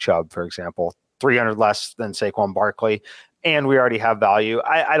 less than Nick Chubb, for example, $300 less than Saquon Barkley. And we already have value.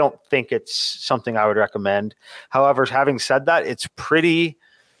 I don't think it's something I would recommend. However, having said that, it's pretty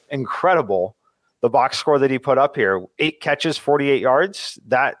incredible. The box score that he put up here, 8 catches, 48 yards,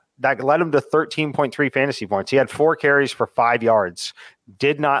 that led him to 13.3 fantasy points. He had 4 carries for 5 yards,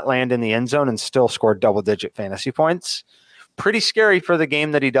 did not land in the end zone, and still scored double-digit fantasy points. Pretty scary for the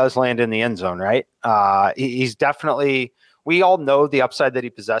game that he does land in the end zone, right? He's definitely – we all know the upside that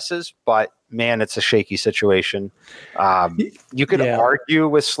he possesses, but, man, it's a shaky situation. You could argue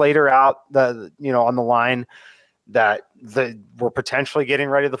with Slater out on the line that we're potentially getting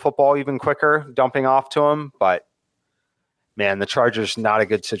ready to the football even quicker, dumping off to him. But, man, the Chargers not a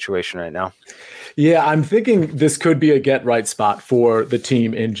good situation right now. Yeah, I'm thinking this could be a get-right spot for the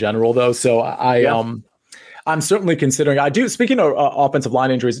team in general, though. So I'm certainly considering. Speaking of offensive line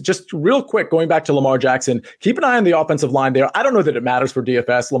injuries, just real quick, going back to Lamar Jackson, keep an eye on the offensive line there. I don't know that it matters for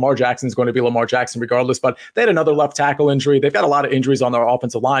DFS. Lamar Jackson is going to be Lamar Jackson regardless, but they had another left tackle injury. They've got a lot of injuries on their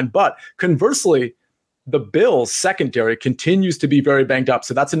offensive line. But conversely, the Bills secondary continues to be very banged up.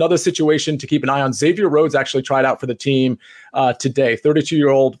 So that's another situation to keep an eye on. Xavier Rhodes actually tried out for the team today,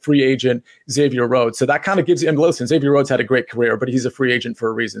 32-year-old free agent Xavier Rhodes. So that kind of gives you, and listen, Xavier Rhodes had a great career, but he's a free agent for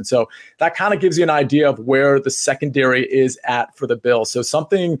a reason. So that kind of gives you an idea of where the secondary is at for the Bills. So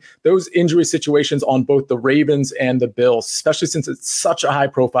those injury situations on both the Ravens and the Bills, especially since it's such a high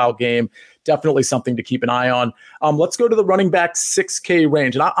profile game, definitely something to keep an eye on. Let's go to the running back 6K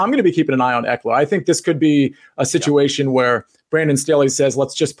range. And I'm going to be keeping an eye on Eckler. I think this could be a situation where Brandon Staley says,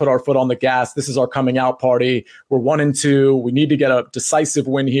 let's just put our foot on the gas. This is our coming out party. We're 1-2. We need to get a decisive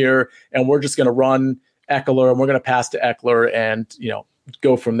win here. And we're just going to run Eckler and we're going to pass to Eckler and,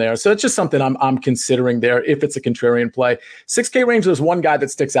 go from there. So it's just something I'm considering there if it's a contrarian play. 6K range, there's one guy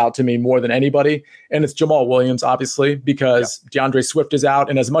that sticks out to me more than anybody, and it's Jamal Williams, obviously, because DeAndre Swift is out.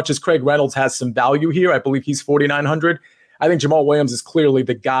 And as much as Craig Reynolds has some value here, I believe he's 4,900. I think Jamal Williams is clearly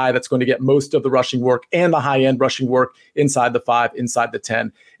the guy that's going to get most of the rushing work and the high-end rushing work inside the 5, inside the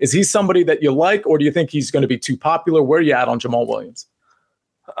 10. Is he somebody that you like, or do you think he's going to be too popular? Where are you at on Jamal Williams?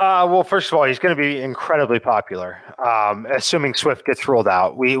 Well, first of all, he's going to be incredibly popular, assuming Swift gets ruled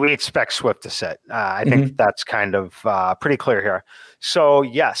out. We expect Swift to sit. I think that's kind of pretty clear here. So,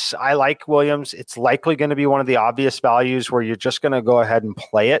 yes, I like Williams. It's likely going to be one of the obvious values where you're just going to go ahead and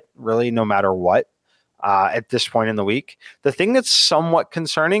play it, really, no matter what, at this point in the week. The thing that's somewhat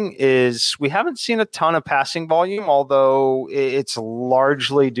concerning is we haven't seen a ton of passing volume, although it's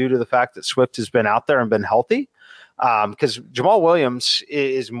largely due to the fact that Swift has been out there and been healthy. Because Jamal Williams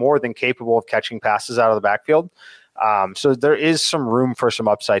is more than capable of catching passes out of the backfield. So there is some room for some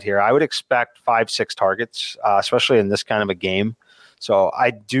upside here. I would expect 5-6 targets, especially in this kind of a game. So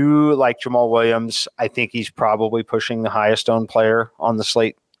I do like Jamal Williams. I think he's probably pushing the highest owned player on the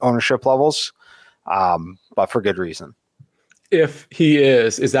slate ownership levels, but for good reason. If he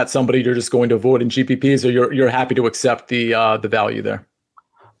is that somebody you're just going to avoid in GPPs, or you're happy to accept the value there?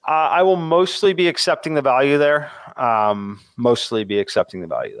 I will mostly be accepting the value there. Right.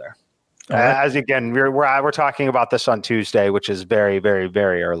 As again, we're talking about this on Tuesday, which is very, very,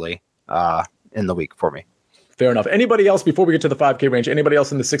 very early in the week for me. Fair enough. Anybody else before we get to the 5K range? Anybody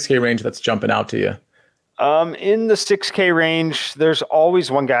else in the 6K range that's jumping out to you? In the 6K range, there's always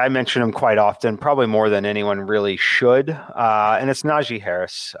one guy. I mention him quite often, probably more than anyone really should, and it's Najee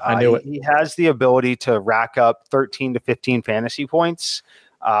Harris. I knew it. He has the ability to rack up 13 to 15 fantasy points.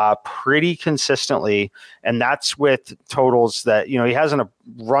 pretty consistently. And that's with totals that, he hasn't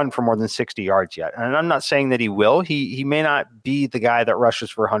run for more than 60 yards yet. And I'm not saying that he will. He may not be the guy that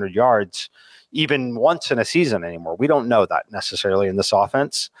rushes for 100 yards even once in a season anymore. We don't know that necessarily in this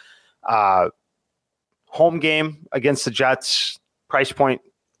offense. Home game against the Jets, price point,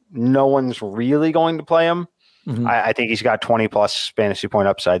 no one's really going to play him. Mm-hmm. I think he's got 20 plus fantasy point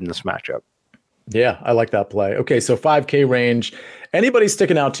upside in this matchup. Yeah, I like that play. Okay, so 5K range. Anybody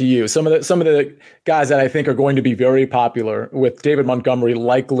sticking out to you? Some of the guys that I think are going to be very popular, with David Montgomery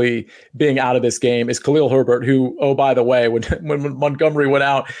likely being out of this game, is Khalil Herbert, who, oh, by the way, when Montgomery went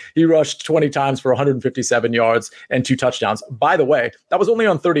out, he rushed 20 times for 157 yards and 2 touchdowns. By the way, that was only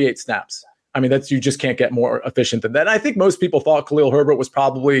on 38 snaps. I mean, you just can't get more efficient than that. And I think most people thought Khalil Herbert was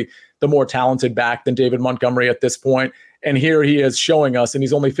probably the more talented back than David Montgomery at this point. And here he is showing us, and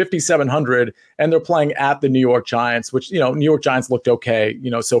he's only 5,700, and they're playing at the New York Giants, which, New York Giants looked okay,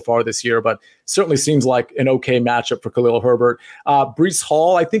 so far this year, but certainly seems like an okay matchup for Khalil Herbert. Breece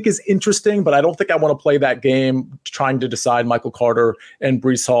Hall, I think, is interesting, but I don't think I want to play that game trying to decide Michael Carter and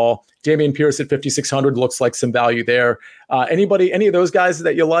Breece Hall. Dameon Pierce at 5,600 looks like some value there. Any of those guys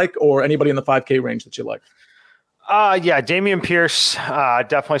that you like, or anybody in the 5K range that you like? Yeah, Dameon Pierce,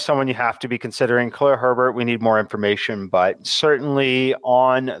 definitely someone you have to be considering. Khalil Herbert, we need more information, but certainly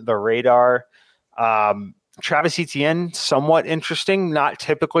on the radar. Travis Etienne, somewhat interesting. Not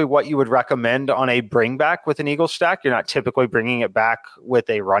typically what you would recommend on a bring back with an Eagles stack. You're not typically bringing it back with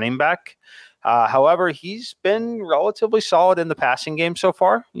a running back. However, he's been relatively solid in the passing game so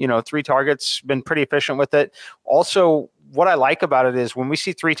far. 3 targets, been pretty efficient with it. Also, what I like about it is when we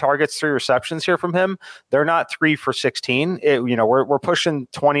see 3 targets, 3 receptions here from him, they're not 3 for 16. We're pushing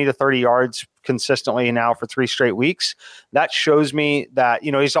 20 to 30 yards consistently now for 3 straight weeks. That shows me that,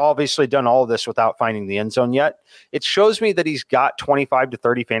 he's obviously done all of this without finding the end zone yet. It shows me that he's got 25 to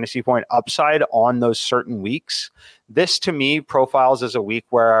 30 fantasy point upside on those certain weeks. This to me profiles as a week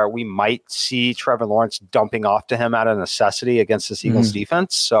where we might see Trevor Lawrence dumping off to him out of necessity against this Eagles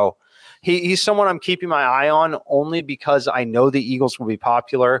defense. So he's someone I'm keeping my eye on, only because I know the Eagles will be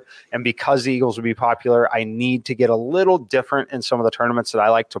popular. And because the Eagles will be popular, I need to get a little different in some of the tournaments that I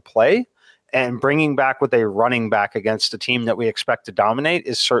like to play. And bringing back with a running back against a team that we expect to dominate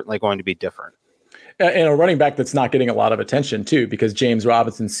is certainly going to be different. And a running back that's not getting a lot of attention too, because James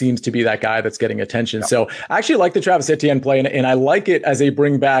Robinson seems to be that guy that's getting attention. Yep. So I actually like the Travis Etienne play, and I like it as a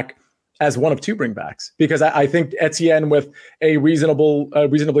bring back, as one of 2 bringbacks, because I think Etienne with a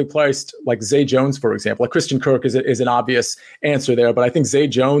reasonably priced, like Zay Jones, for example, like Christian Kirk is an obvious answer there, but I think Zay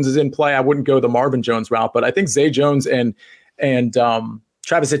Jones is in play. I wouldn't go the Marvin Jones route, but I think Zay Jones and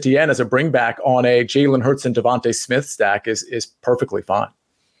Travis Etienne as a bringback on a Jalen Hurts and Devontae Smith stack is perfectly fine.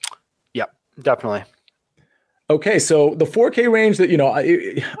 Yep, definitely. Okay, so the 4K range that,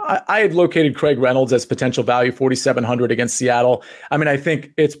 I had located Craig Reynolds as potential value, 4,700 against Seattle. I mean, I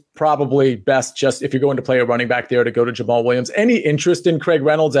think it's probably best, just if you're going to play a running back there, to go to Jamal Williams. Any interest in Craig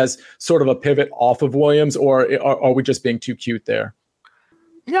Reynolds as sort of a pivot off of Williams, or are we just being too cute there?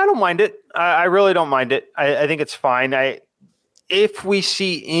 Yeah, I don't mind it. I really don't mind it. I think it's fine. If we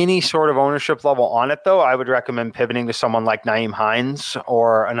see any sort of ownership level on it, though, I would recommend pivoting to someone like Nyheim Hines,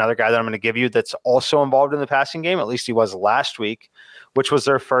 or another guy that I'm going to give you that's also involved in the passing game. At least he was last week, which was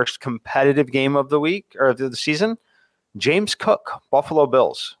their first competitive game of the week or the season. James Cook, Buffalo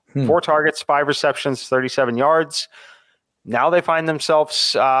Bills, 4 targets, 5 receptions, 37 yards. Now they find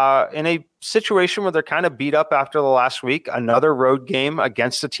themselves in a situation where they're kind of beat up after the last week. Another road game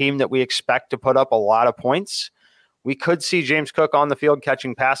against a team that we expect to put up a lot of points. We could see James Cook on the field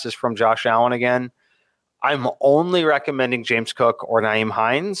catching passes from Josh Allen again. I'm only recommending James Cook or Nyheim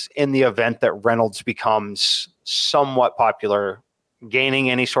Hines in the event that Reynolds becomes somewhat popular,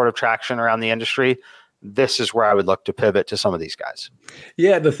 gaining any sort of traction around the industry. This is where I would look to pivot to some of these guys.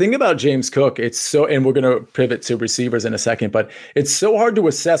 Yeah, the thing about James Cook, and we're going to pivot to receivers in a second, but it's so hard to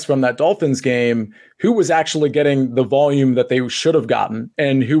assess from that Dolphins game who was actually getting the volume that they should have gotten,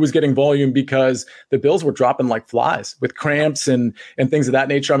 and who was getting volume because the Bills were dropping like flies with cramps and things of that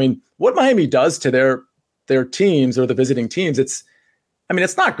nature. I mean, what Miami does to their teams, or the visiting teams, it's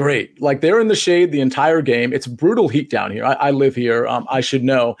not great. Like, they're in the shade the entire game. It's brutal heat down here. I live here. I should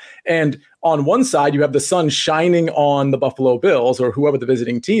know. And on one side, you have the sun shining on the Buffalo Bills, or whoever the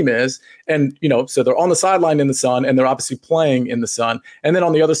visiting team is. And, so they're on the sideline in the sun, and they're obviously playing in the sun. And then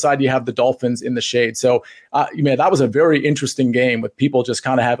on the other side, you have the Dolphins in the shade. So, that was a very interesting game, with people just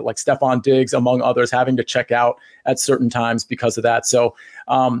kind of have, like Stephon Diggs, among others, having to check out at certain times because of that. So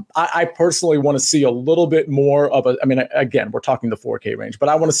I personally want to see a little bit more of again, we're talking the 4K range, but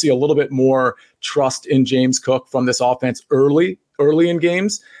I want to see a little bit more trust in James Cook from this offense early early in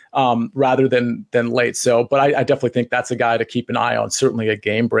games rather than late. So, but I definitely think that's a guy to keep an eye on, certainly a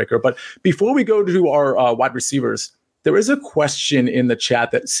game breaker. But before we go to our wide receivers, there is a question in the chat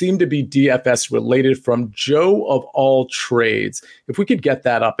that seemed to be DFS related from Joe of All Trades. If we could get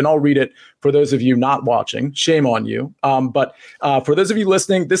that up, and I'll read it for those of you not watching, shame on you. But for those of you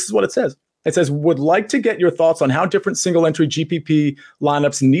listening, this is what it says. It says, would like to get your thoughts on how different single entry GPP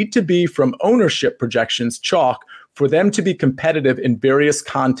lineups need to be from ownership projections chalk for them to be competitive in various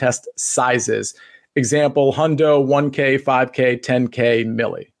contest sizes. Example, Hundo, 1K, 5K, 10K,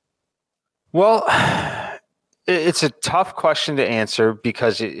 Millie. Well, it's a tough question to answer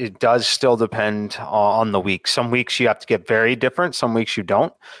because it does still depend on the week. Some weeks you have to get very different. Some weeks you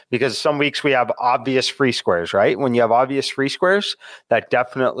don't, because some weeks we have obvious free squares, right? When you have obvious free squares, that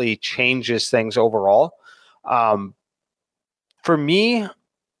definitely changes things overall. For me,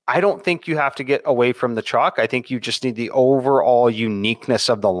 I don't think you have to get away from the chalk. I think you just need the overall uniqueness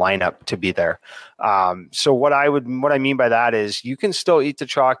of the lineup to be there. So what I mean by that is you can still eat the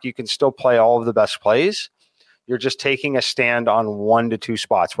chalk. You can still play all of the best plays. You're just taking a stand on 1 to 2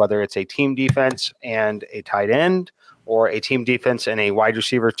 spots, whether it's a team defense and a tight end or a team defense and a wide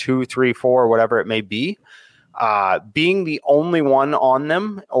receiver 2, 3, 4, whatever it may be. Being the only one on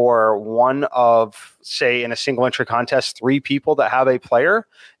them, or one of, say, in a single entry contest, 3 people that have a player,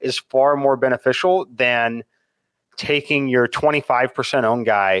 is far more beneficial than taking your 25% owned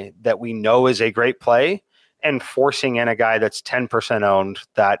guy that we know is a great play and forcing in a guy that's 10% owned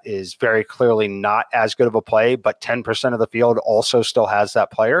that is very clearly not as good of a play, but 10% of the field also still has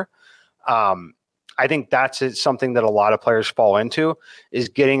that player. I think that's something that a lot of players fall into, is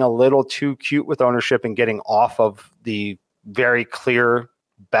getting a little too cute with ownership and getting off of the very clear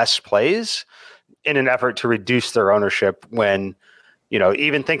best plays in an effort to reduce their ownership when,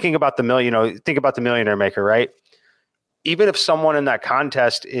 even thinking about the millionaire maker, right? Even if someone in that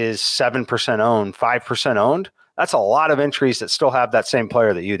contest is 7% owned, 5% owned, that's a lot of entries that still have that same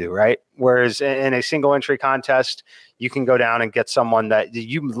player that you do, right? Whereas in a single entry contest, you can go down and get someone that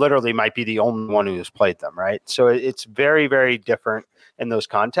you literally might be the only one who has played them, right? So it's very, very different in those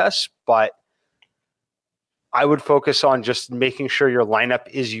contests, but I would focus on just making sure your lineup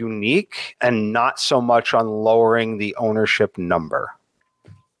is unique and not so much on lowering the ownership number.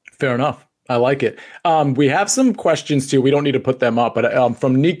 Fair enough. I like it. We have some questions too. We don't need to put them up, but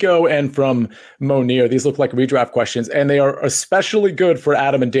from Nico and from Monir, these look like redraft questions, and they are especially good for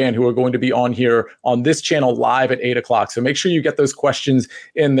Adam and Dan, who are going to be on here on this channel live at 8:00. So make sure you get those questions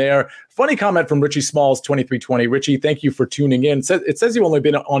in there. Funny comment from Richie Smalls, 2320. Richie, thank you for tuning in. It says you've only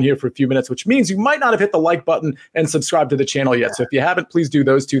been on here for a few minutes, which means you might not have hit the like button and subscribe to the channel yet. So if you haven't, please do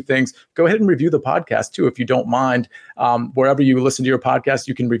those 2 things. Go ahead and review the podcast too, if you don't mind. Wherever you listen to your podcast,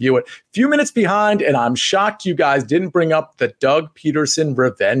 you can review it. Few minutes behind, and I'm shocked you guys didn't bring up the Doug Peterson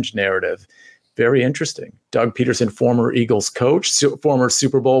revenge narrative. Very interesting. Doug Peterson, former Eagles coach, former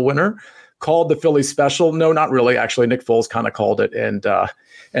Super Bowl winner, called the Philly special. No, not really. Actually, Nick Foles kind of called it,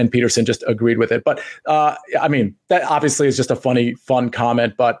 and Peterson just agreed with it. But I mean, that obviously is just a fun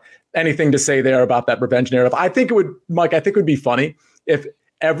comment. But anything to say there about that revenge narrative? I think it would be funny if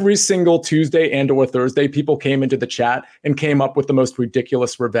every single Tuesday and or Thursday, people came into the chat and came up with the most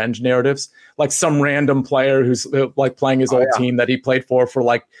ridiculous revenge narratives, like some random player who's like playing his old team that he played for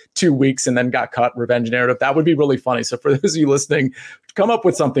like 2 weeks and then got cut. Revenge narrative. That would be really funny. So for those of you listening, come up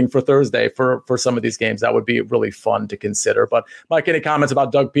with something for Thursday for some of these games. That would be really fun to consider. But Mike, any comments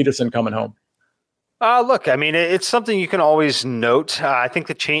about Doug Peterson coming home? Look, I mean, it's something you can always note. I think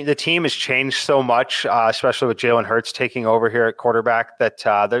the team has changed so much, especially with Jalen Hurts taking over here at quarterback, that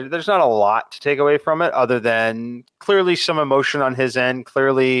there's not a lot to take away from it other than clearly some emotion on his end,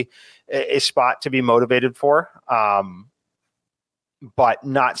 clearly a spot to be motivated for, but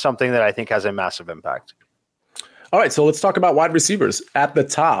not something that I think has a massive impact. All right, so let's talk about wide receivers. At the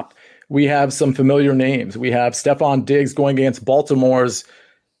top, we have some familiar names. We have Stephon Diggs going against Baltimore's.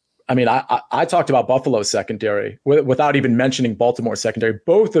 I mean, I talked about Buffalo's secondary without even mentioning Baltimore's secondary.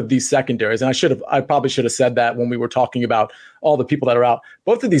 Both of these secondaries, and I probably should have said that when we were talking about all the people that are out.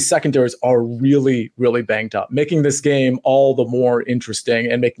 Both of these secondaries are really, really banged up, making this game all the more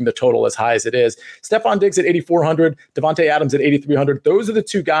interesting and making the total as high as it is. Stephon Diggs at 8,400, Devontae Adams at 8,300. Those are the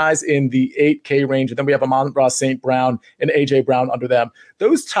 2 guys in the 8K range. And then we have Amon-Ra St. Brown and A.J. Brown under them.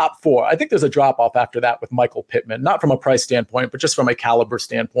 Those top 4, I think there's a drop-off after that with Michael Pittman, not from a price standpoint, but just from a caliber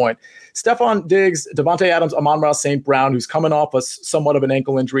standpoint. Stephon Diggs, Devontae Adams, Amon-Ra St. Brown, who's coming off somewhat of an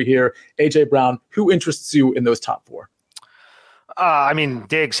ankle injury here, A.J. Brown. Who interests you in those top 4?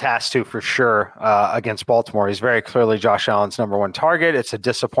 Diggs has to for sure against Baltimore. He's very clearly Josh Allen's number one target. It's a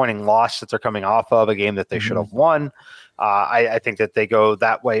disappointing loss that they're coming off of, a game that they should have won. I think that they go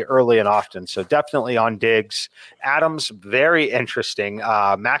that way early and often. So definitely on Diggs. Adams, very interesting.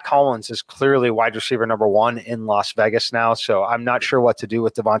 Matt Collins is clearly wide receiver number one in Las Vegas now. So I'm not sure what to do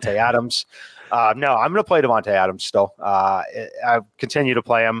with Devontae Adams. No, I'm going to play Devontae Adams still. I continue to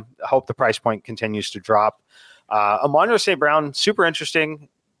play him. I hope the price point continues to drop. Amon St. Brown, super interesting.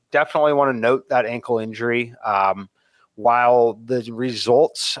 Definitely want to note that ankle injury. While the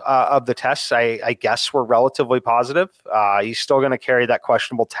results of the tests, I guess, were relatively positive, he's still going to carry that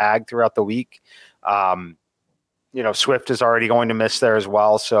questionable tag throughout the week. Swift is already going to miss there as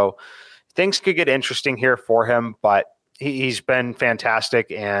well. So things could get interesting here for him, but he's been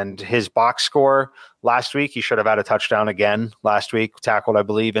fantastic. And his box score last week, he should have had a touchdown again last week, tackled, I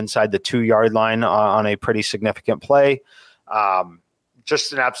believe, inside the 2-yard line on a pretty significant play.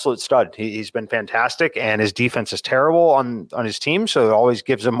 Just an absolute stud. He's been fantastic, and his defense is terrible on his team, so it always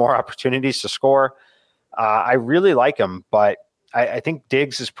gives him more opportunities to score. I really like him, but I think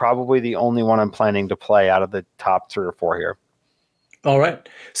Diggs is probably the only one I'm planning to play out of the top 3 or 4 here. All right.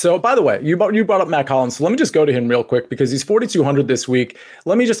 So, by the way, you brought up Matt Collins. So let me just go to him real quick because he's 4,200 this week.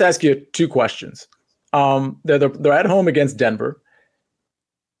 Let me just ask you 2 questions. They're at home against Denver.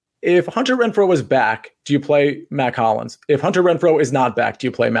 If Hunter Renfrow is back, do you play Matt Collins? If Hunter Renfrow is not back, do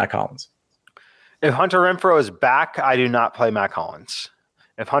you play Matt Collins? If Hunter Renfrow is back, I do not play Matt Collins.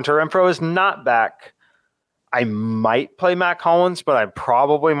 If Hunter Renfrow is not back, I might play Matt Collins, but I'm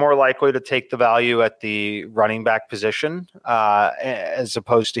probably more likely to take the value at the running back position as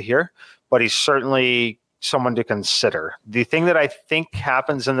opposed to here. But he's certainly someone to consider. The thing that I think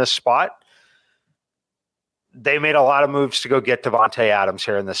happens in this spot, they made a lot of moves to go get Devontae Adams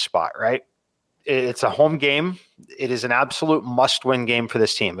here in this spot, right? It's a home game. It is an absolute must-win game for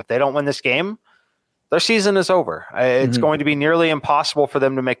this team. If they don't win this game, their season is over. It's going to be nearly impossible for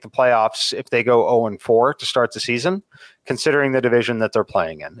them to make the playoffs if they go 0-4 to start the season, considering the division that they're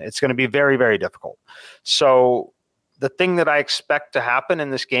playing in. It's going to be very, very difficult. So the thing that I expect to happen in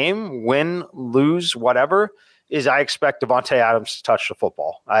this game, win, lose, whatever, is I expect Devontae Adams to touch the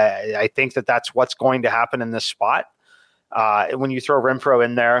football. I think that that's what's going to happen in this spot. When you throw Renfrow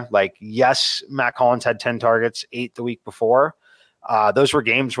in there, yes, Matt Collins had 10 targets, 8 the week before. Those were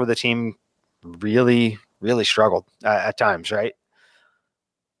games where the team really, really struggled at times, right?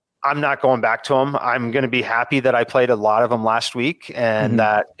 I'm not going back to him. I'm going to be happy that I played a lot of them last week and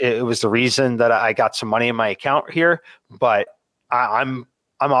that it was the reason that I got some money in my account here. But I'm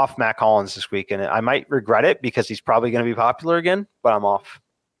off Matt Collins this week, and I might regret it because he's probably going to be popular again, but I'm off.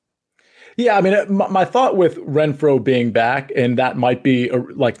 Yeah, I mean, my thought with Renfrow being back, and that might be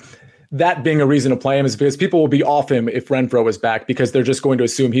that being a reason to play him, is because people will be off him if Renfrow is back because they're just going to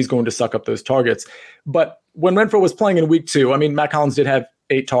assume he's going to suck up those targets. But when Renfrow was playing in week 2, I mean, Matt Collins did have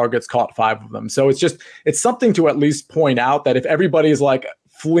 8 targets, caught 5 of them. So it's something to at least point out that if everybody is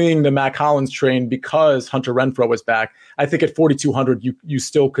fleeing the Matt Collins train because Hunter Renfrow was back, I think at 4,200, you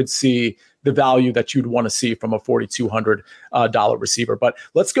still could see the value that you'd want to see from a $4,200 receiver. But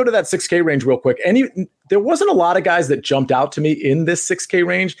let's go to that 6K range real quick. There wasn't a lot of guys that jumped out to me in this 6K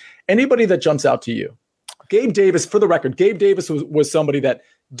range. Anybody that jumps out to you? Gabe Davis, for the record, Gabe Davis was somebody that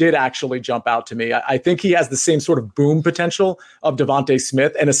did actually jump out to me. I think he has the same sort of boom potential of Devontae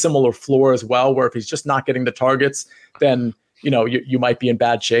Smith and a similar floor as well, where if he's just not getting the targets, then you might be in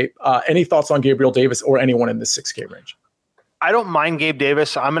bad shape. Any thoughts on Gabriel Davis or anyone in this 6K range? I don't mind Gabe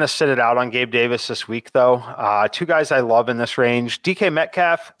Davis. I'm going to sit it out on Gabe Davis this week, though. 2 guys I love in this range, DK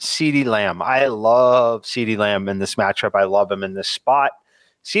Metcalf, CeeDee Lamb. I love CeeDee Lamb in this matchup. I love him in this spot.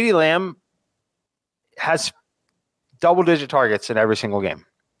 CeeDee Lamb has double-digit targets in every single game.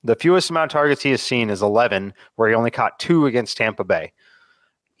 The fewest amount of targets he has seen is 11, where he only caught 2 against Tampa Bay.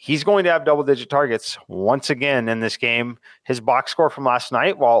 He's going to have double-digit targets once again in this game. His box score from last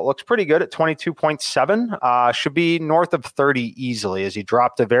night, while it looks pretty good at 22.7, should be north of 30 easily, as he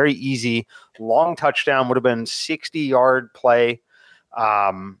dropped a very easy long touchdown, would have been 60-yard play.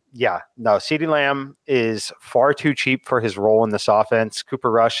 CeeDee Lamb is far too cheap for his role in this offense. Cooper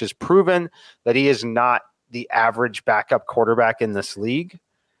Rush has proven that he is not the average backup quarterback in this league.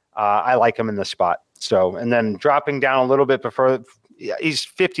 I like him in this spot. So, and then dropping down a little bit before, he's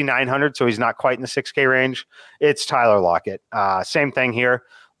 5,900, so he's not quite in the 6K range. It's Tyler Lockett. Same thing here.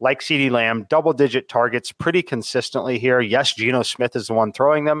 Like CeeDee Lamb, double-digit targets pretty consistently here. Yes, Geno Smith is the one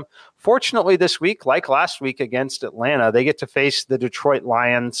throwing them. Fortunately, this week, like last week against Atlanta, they get to face the Detroit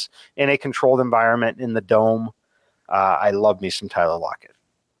Lions in a controlled environment in the Dome. I love me some Tyler Lockett.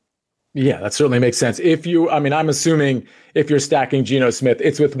 Yeah, that certainly makes sense. I'm assuming if you're stacking Geno Smith,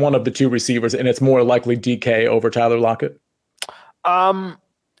 it's with one of the two receivers, and it's more likely DK over Tyler Lockett.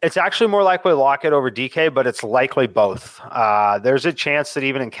 It's actually more likely Lockett over DK, but it's likely both. There's a chance that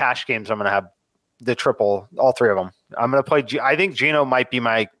even in cash games, I'm going to have the triple, all three of them. I'm going to play. I think Geno might be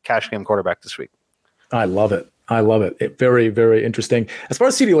my cash game quarterback this week. I love it. Very, very interesting. As far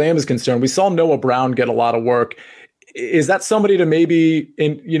as CeeDee Lamb is concerned, we saw Noah Brown get a lot of work. Is that somebody to maybe,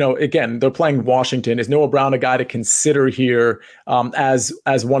 again, they're playing Washington. Is Noah Brown a guy to consider here as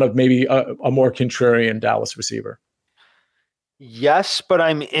one of maybe a more contrarian Dallas receiver? Yes, but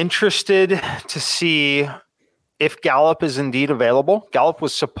I'm interested to see if Gallup is indeed available. Gallup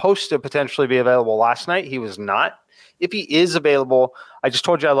was supposed to potentially be available last night. He was not. If he is available, I just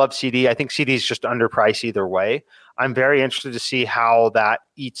told you I love CD. I think CD is just underpriced either way. I'm very interested to see how that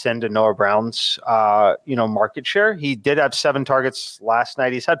eats into Noah Brown's, market share. He did have 7 targets last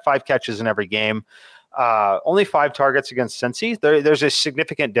night. He's had 5 catches in every game. Only 5 targets against Cincy. There's a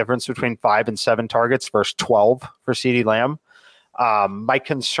significant difference between 5 and 7 targets versus 12 for CeeDee Lamb. My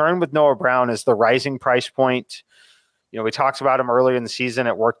concern with Noah Brown is the rising price point. We talked about him earlier in the season.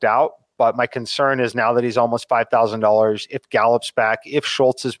 It worked out. But my concern is now that he's almost $5,000, if Gallup's back, if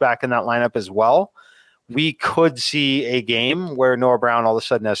Schultz is back in that lineup as well, we could see a game where Noah Brown all of a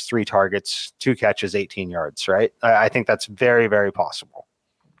sudden has 3 targets, 2 catches, 18 yards, right? I think that's very, very possible.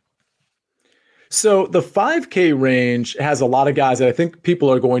 So the 5K range has a lot of guys that I think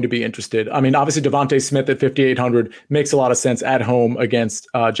people are going to be interested. I mean, obviously Devontae Smith at 5,800 makes a lot of sense at home against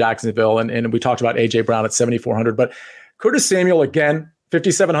Jacksonville. And we talked about A.J. Brown at 7,400. But Curtis Samuel, again,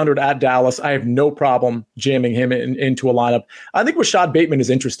 5,700 at Dallas. I have no problem jamming him into a lineup. I think Rashad Bateman is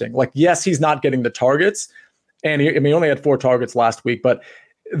interesting. Like, yes, he's not getting the targets, and he only had 4 targets last week, but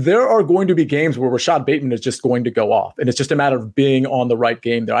there are going to be games where Rashad Bateman is just going to go off, and it's just a matter of being on the right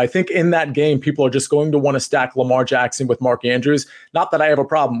game there. I think in that game, people are just going to want to stack Lamar Jackson with Mark Andrews. Not that I have a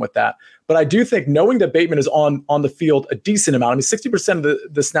problem with that, but I do think knowing that Bateman is on the field a decent amount. I mean, 60%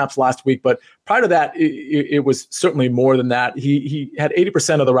 of the snaps last week, but prior to that, it was certainly more than that. He had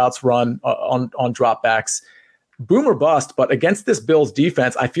 80% of the routes run on dropbacks. Boom or bust, but against this Bills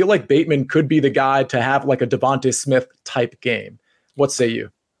defense, I feel like Bateman could be the guy to have like a Devontae Smith type game. What say you?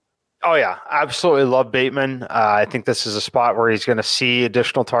 Oh, yeah. Absolutely love Bateman. I think this is a spot where he's going to see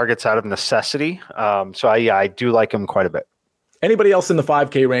additional targets out of necessity. I do like him quite a bit. Anybody else in the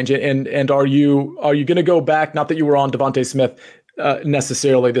 5K range? And are you going to go back? Not that you were on Devontae Smith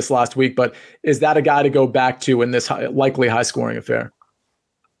necessarily this last week, but is that a guy to go back to in this likely high-scoring affair?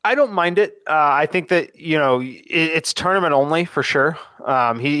 I don't mind it. I think that, it's tournament only for sure.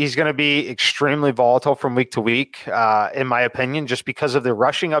 He's going to be extremely volatile from week to week, in my opinion, just because of the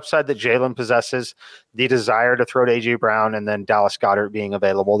rushing upside that Jalen possesses, the desire to throw to A.J. Brown, and then Dallas Goedert being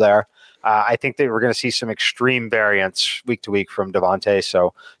available there. I think that we're going to see some extreme variance week to week from Devontae.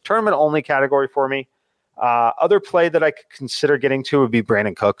 So tournament only category for me. Other play that I could consider getting to would be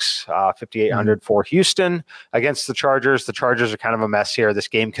Brandon Cooks, 5,800 for Houston against the Chargers. The Chargers are kind of a mess here. This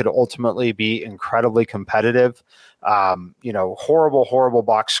game could ultimately be incredibly competitive. Horrible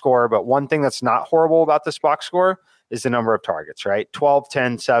box score. But one thing that's not horrible about this box score is the number of targets, right? 12,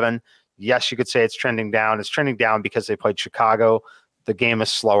 10, 7. Yes, you could say it's trending down. It's trending down because they played Chicago. The game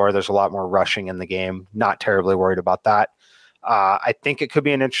is slower. There's a lot more rushing in the game. Not terribly worried about that. I think it could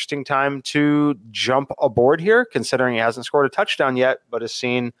be an interesting time to jump aboard here, considering he hasn't scored a touchdown yet, but has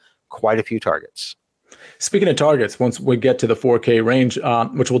seen quite a few targets. Speaking of targets, once we get to the 4K range,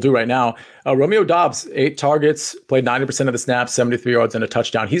 which we'll do right now, Romeo Doubs, 8 targets, played 90% of the snaps, 73 yards and a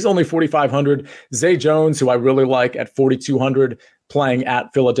touchdown. He's only 4,500. Zay Jones, who I really like, at 4,200, playing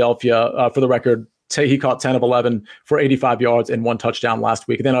at Philadelphia. For the record, he caught 10 of 11 for 85 yards and 1 touchdown last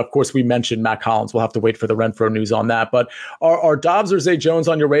week. And then, of course, we mentioned Matt Collins. We'll have to wait for the Renfro news on that. But are Doubs or Zay Jones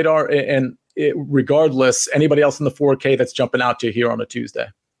on your radar? And regardless, anybody else in the 4K that's jumping out to you here on a Tuesday?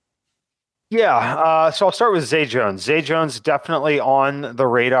 Yeah, so I'll start with Zay Jones. Zay Jones definitely on the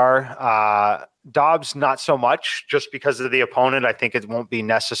radar. Doubs, not so much, just because of the opponent. I think it won't be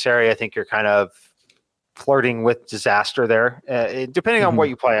necessary. I think you're kind of flirting with disaster there, depending on what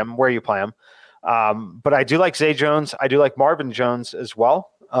you play him, where you play him. But I do like Zay Jones. I do like Marvin Jones as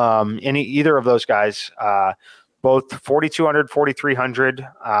well. Either of those guys, both 4,200, 4,300,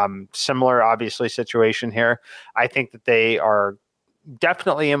 similar, obviously, situation here. I think that they are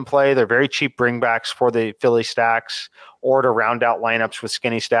definitely in play. They're very cheap bringbacks for the Philly stacks, or to round out lineups with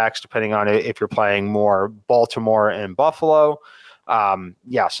skinny stacks, depending on if you're playing more Baltimore and Buffalo.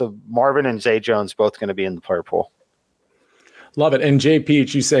 So Marvin and Zay Jones both going to be in the player pool. Love it. And Jay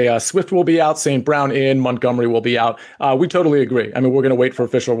Peach, you say Swift will be out, St. Brown in, Montgomery will be out. We totally agree. I mean, we're going to wait for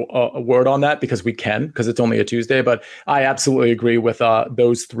official word on that because it's only a Tuesday. But I absolutely agree with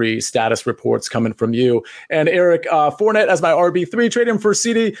those three status reports coming from you. And Eric, Fournette as my RB3, trade him for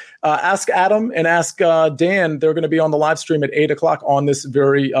CD. Ask Adam and ask Dan. They're going to be on the live stream at 8 o'clock on this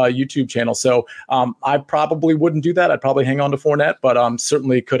very YouTube channel. So I probably wouldn't do that. I'd probably hang on to Fournette, but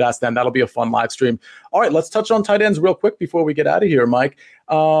certainly could ask them. That'll be a fun live stream. All right, let's touch on tight ends real quick before we get out of here, Mike.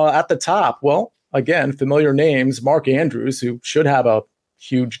 At the top, well, again, familiar names. Mark Andrews, who should have a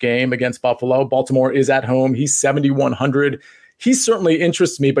huge game against Buffalo. Baltimore is at home. He's 7,100. He certainly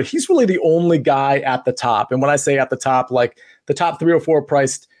interests me, but he's really the only guy at the top. And when I say at the top, like the top 3 or 4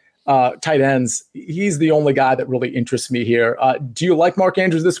 priced tight ends, he's the only guy that really interests me here. Do you like Mark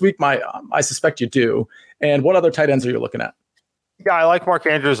Andrews this week? I suspect you do. And what other tight ends are you looking at? Yeah, I like Mark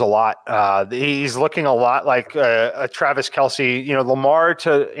Andrews a lot. He's looking a lot like a Travis Kelce. Lamar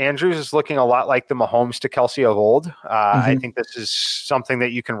to Andrews is looking a lot like the Mahomes to Kelce of old. I think this is something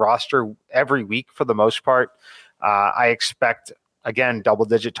that you can roster every week for the most part. I expect, again,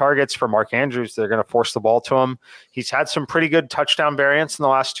 double-digit targets for Mark Andrews. They're going to force the ball to him. He's had some pretty good touchdown variance in the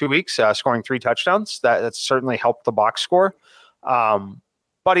last 2 weeks, scoring 3 touchdowns. That's certainly helped the box score.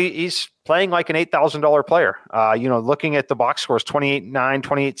 But he's playing like an $8,000 player. Looking at the box scores, 28.9,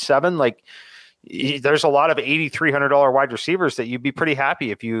 28.7, like there's a lot of $8,300 wide receivers that you'd be pretty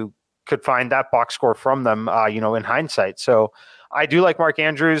happy if you could find that box score from them, in hindsight. So I do like Mark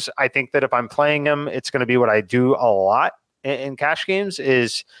Andrews. I think that if I'm playing him, it's going to be what I do a lot in cash games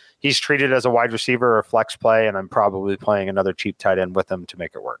is he's treated as a wide receiver or flex play, and I'm probably playing another cheap tight end with him to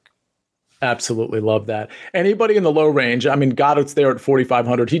make it work. Absolutely love that. Anybody in the low range? I mean, Goddard's there at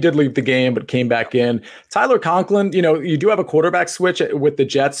 4,500. He did leave the game, but came back in. Tyler Conklin, you do have a quarterback switch with the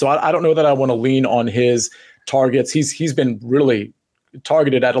Jets, so I don't know that I want to lean on his targets. He's been really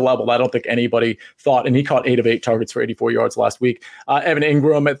targeted at a level I don't think anybody thought, and he caught 8 of 8 targets for 84 yards last week. Evan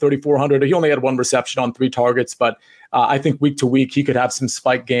Ingram at 3,400. He only had 1 reception on 3 targets, but I think week to week he could have some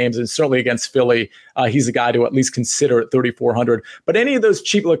spike games, and certainly against Philly, he's a guy to at least consider at 3,400. But any of those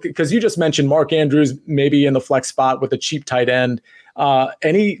cheap, because you just mentioned Mark Andrews maybe in the flex spot with a cheap tight end.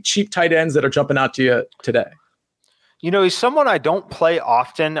 Any cheap tight ends that are jumping out to you today? He's someone I don't play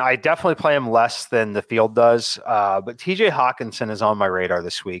often. I definitely play him less than the field does. But TJ Hawkinson is on my radar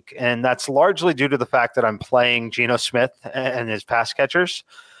this week. And that's largely due to the fact that I'm playing Geno Smith and his pass catchers.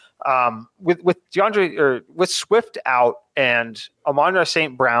 With Swift out and Amon-Ra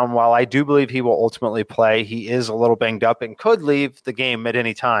St. Brown, while I do believe he will ultimately play, he is a little banged up and could leave the game at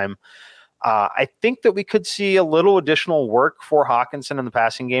any time. I think that we could see a little additional work for Hawkinson in the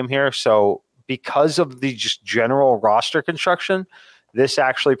passing game here. So because of the just general roster construction, this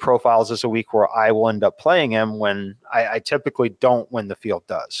actually profiles as a week where I will end up playing him when I typically don't when the field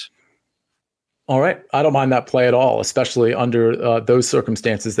does. All right. I don't mind that play at all, especially under those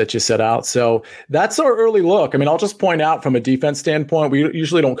circumstances that you set out. So that's our early look. I mean, I'll just point out from a defense standpoint, we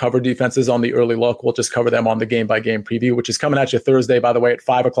usually don't cover defenses on the early look. We'll just cover them on the game-by-game preview, which is coming at you Thursday, by the way, at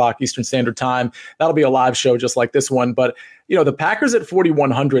 5 o'clock Eastern Standard Time. That'll be a live show just like this one. But, the Packers at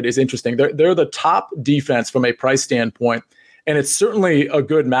 4,100 is interesting. They're the top defense from a price standpoint, and it's certainly a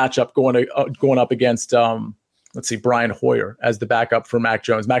good matchup going up against Brian Hoyer as the backup for Mac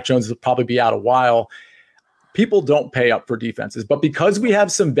Jones. Mac Jones will probably be out a while. People don't pay up for defenses, but because we have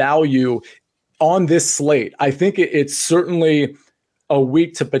some value on this slate, I think it's certainly a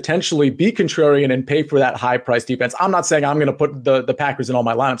week to potentially be contrarian and pay for that high price defense. I'm not saying I'm going to put the Packers in all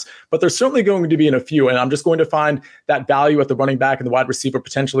my lineups, but there's certainly going to be in a few. And I'm just going to find that value at the running back and the wide receiver,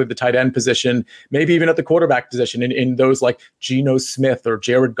 potentially the tight end position, maybe even at the quarterback position in those like Geno Smith or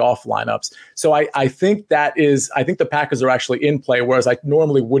Jared Goff lineups. So I think the Packers are actually in play, whereas I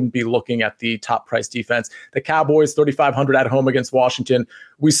normally wouldn't be looking at the top price defense. The Cowboys, 3,500 at home against Washington.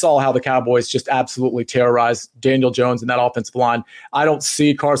 We saw how the Cowboys just absolutely terrorized Daniel Jones and that offensive line. I don't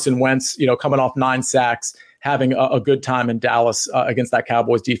see Carson Wentz, coming off 9 sacks, having a good time in Dallas against that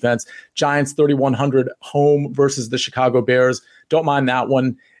Cowboys defense. Giants 3,100 home versus the Chicago Bears. Don't mind that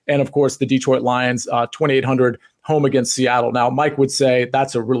one. And of course, the Detroit Lions 2,800 home against Seattle. Now, Mike would say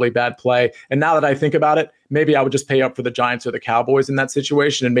that's a really bad play. And now that I think about it, maybe I would just pay up for the Giants or the Cowboys in that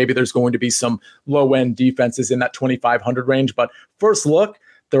situation. And maybe there's going to be some low end defenses in that 2,500 range. But first look,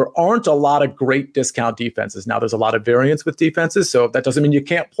 there aren't a lot of great discount defenses. Now, there's a lot of variance with defenses, so that doesn't mean you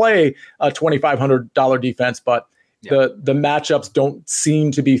can't play a $2,500 defense, but the matchups don't seem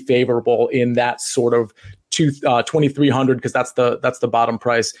to be favorable in that sort of 2,300 because that's the bottom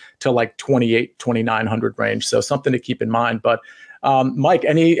price to like 2,900 range. So something to keep in mind. But Mike,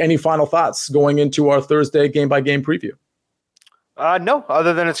 any final thoughts going into our Thursday game by game preview? No,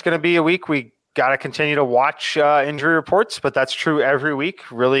 other than it's going to be a week. We got to continue to watch injury reports, but that's true every week,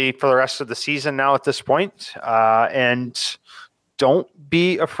 really, for the rest of the season now at this point. And don't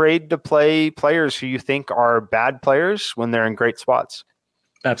be afraid to play players who you think are bad players when they're in great spots.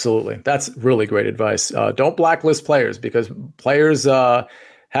 Absolutely. That's really great advice. Don't blacklist players, because players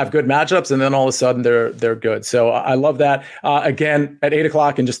have good matchups and then all of a sudden they're good. So I love that. Again, at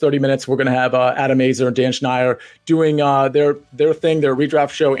 8:00 in just 30 minutes, we're going to have Adam Azer and Dan Schneier doing their thing, their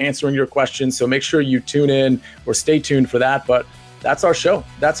redraft show, answering your questions. So make sure you tune in or stay tuned for that. But that's our show.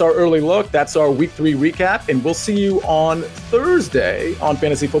 That's our early look. That's our week 3 recap. And we'll see you on Thursday on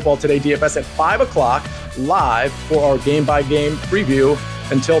Fantasy Football Today DFS at 5:00 live for our game by game preview.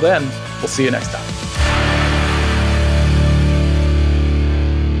 Until then, we'll see you next time.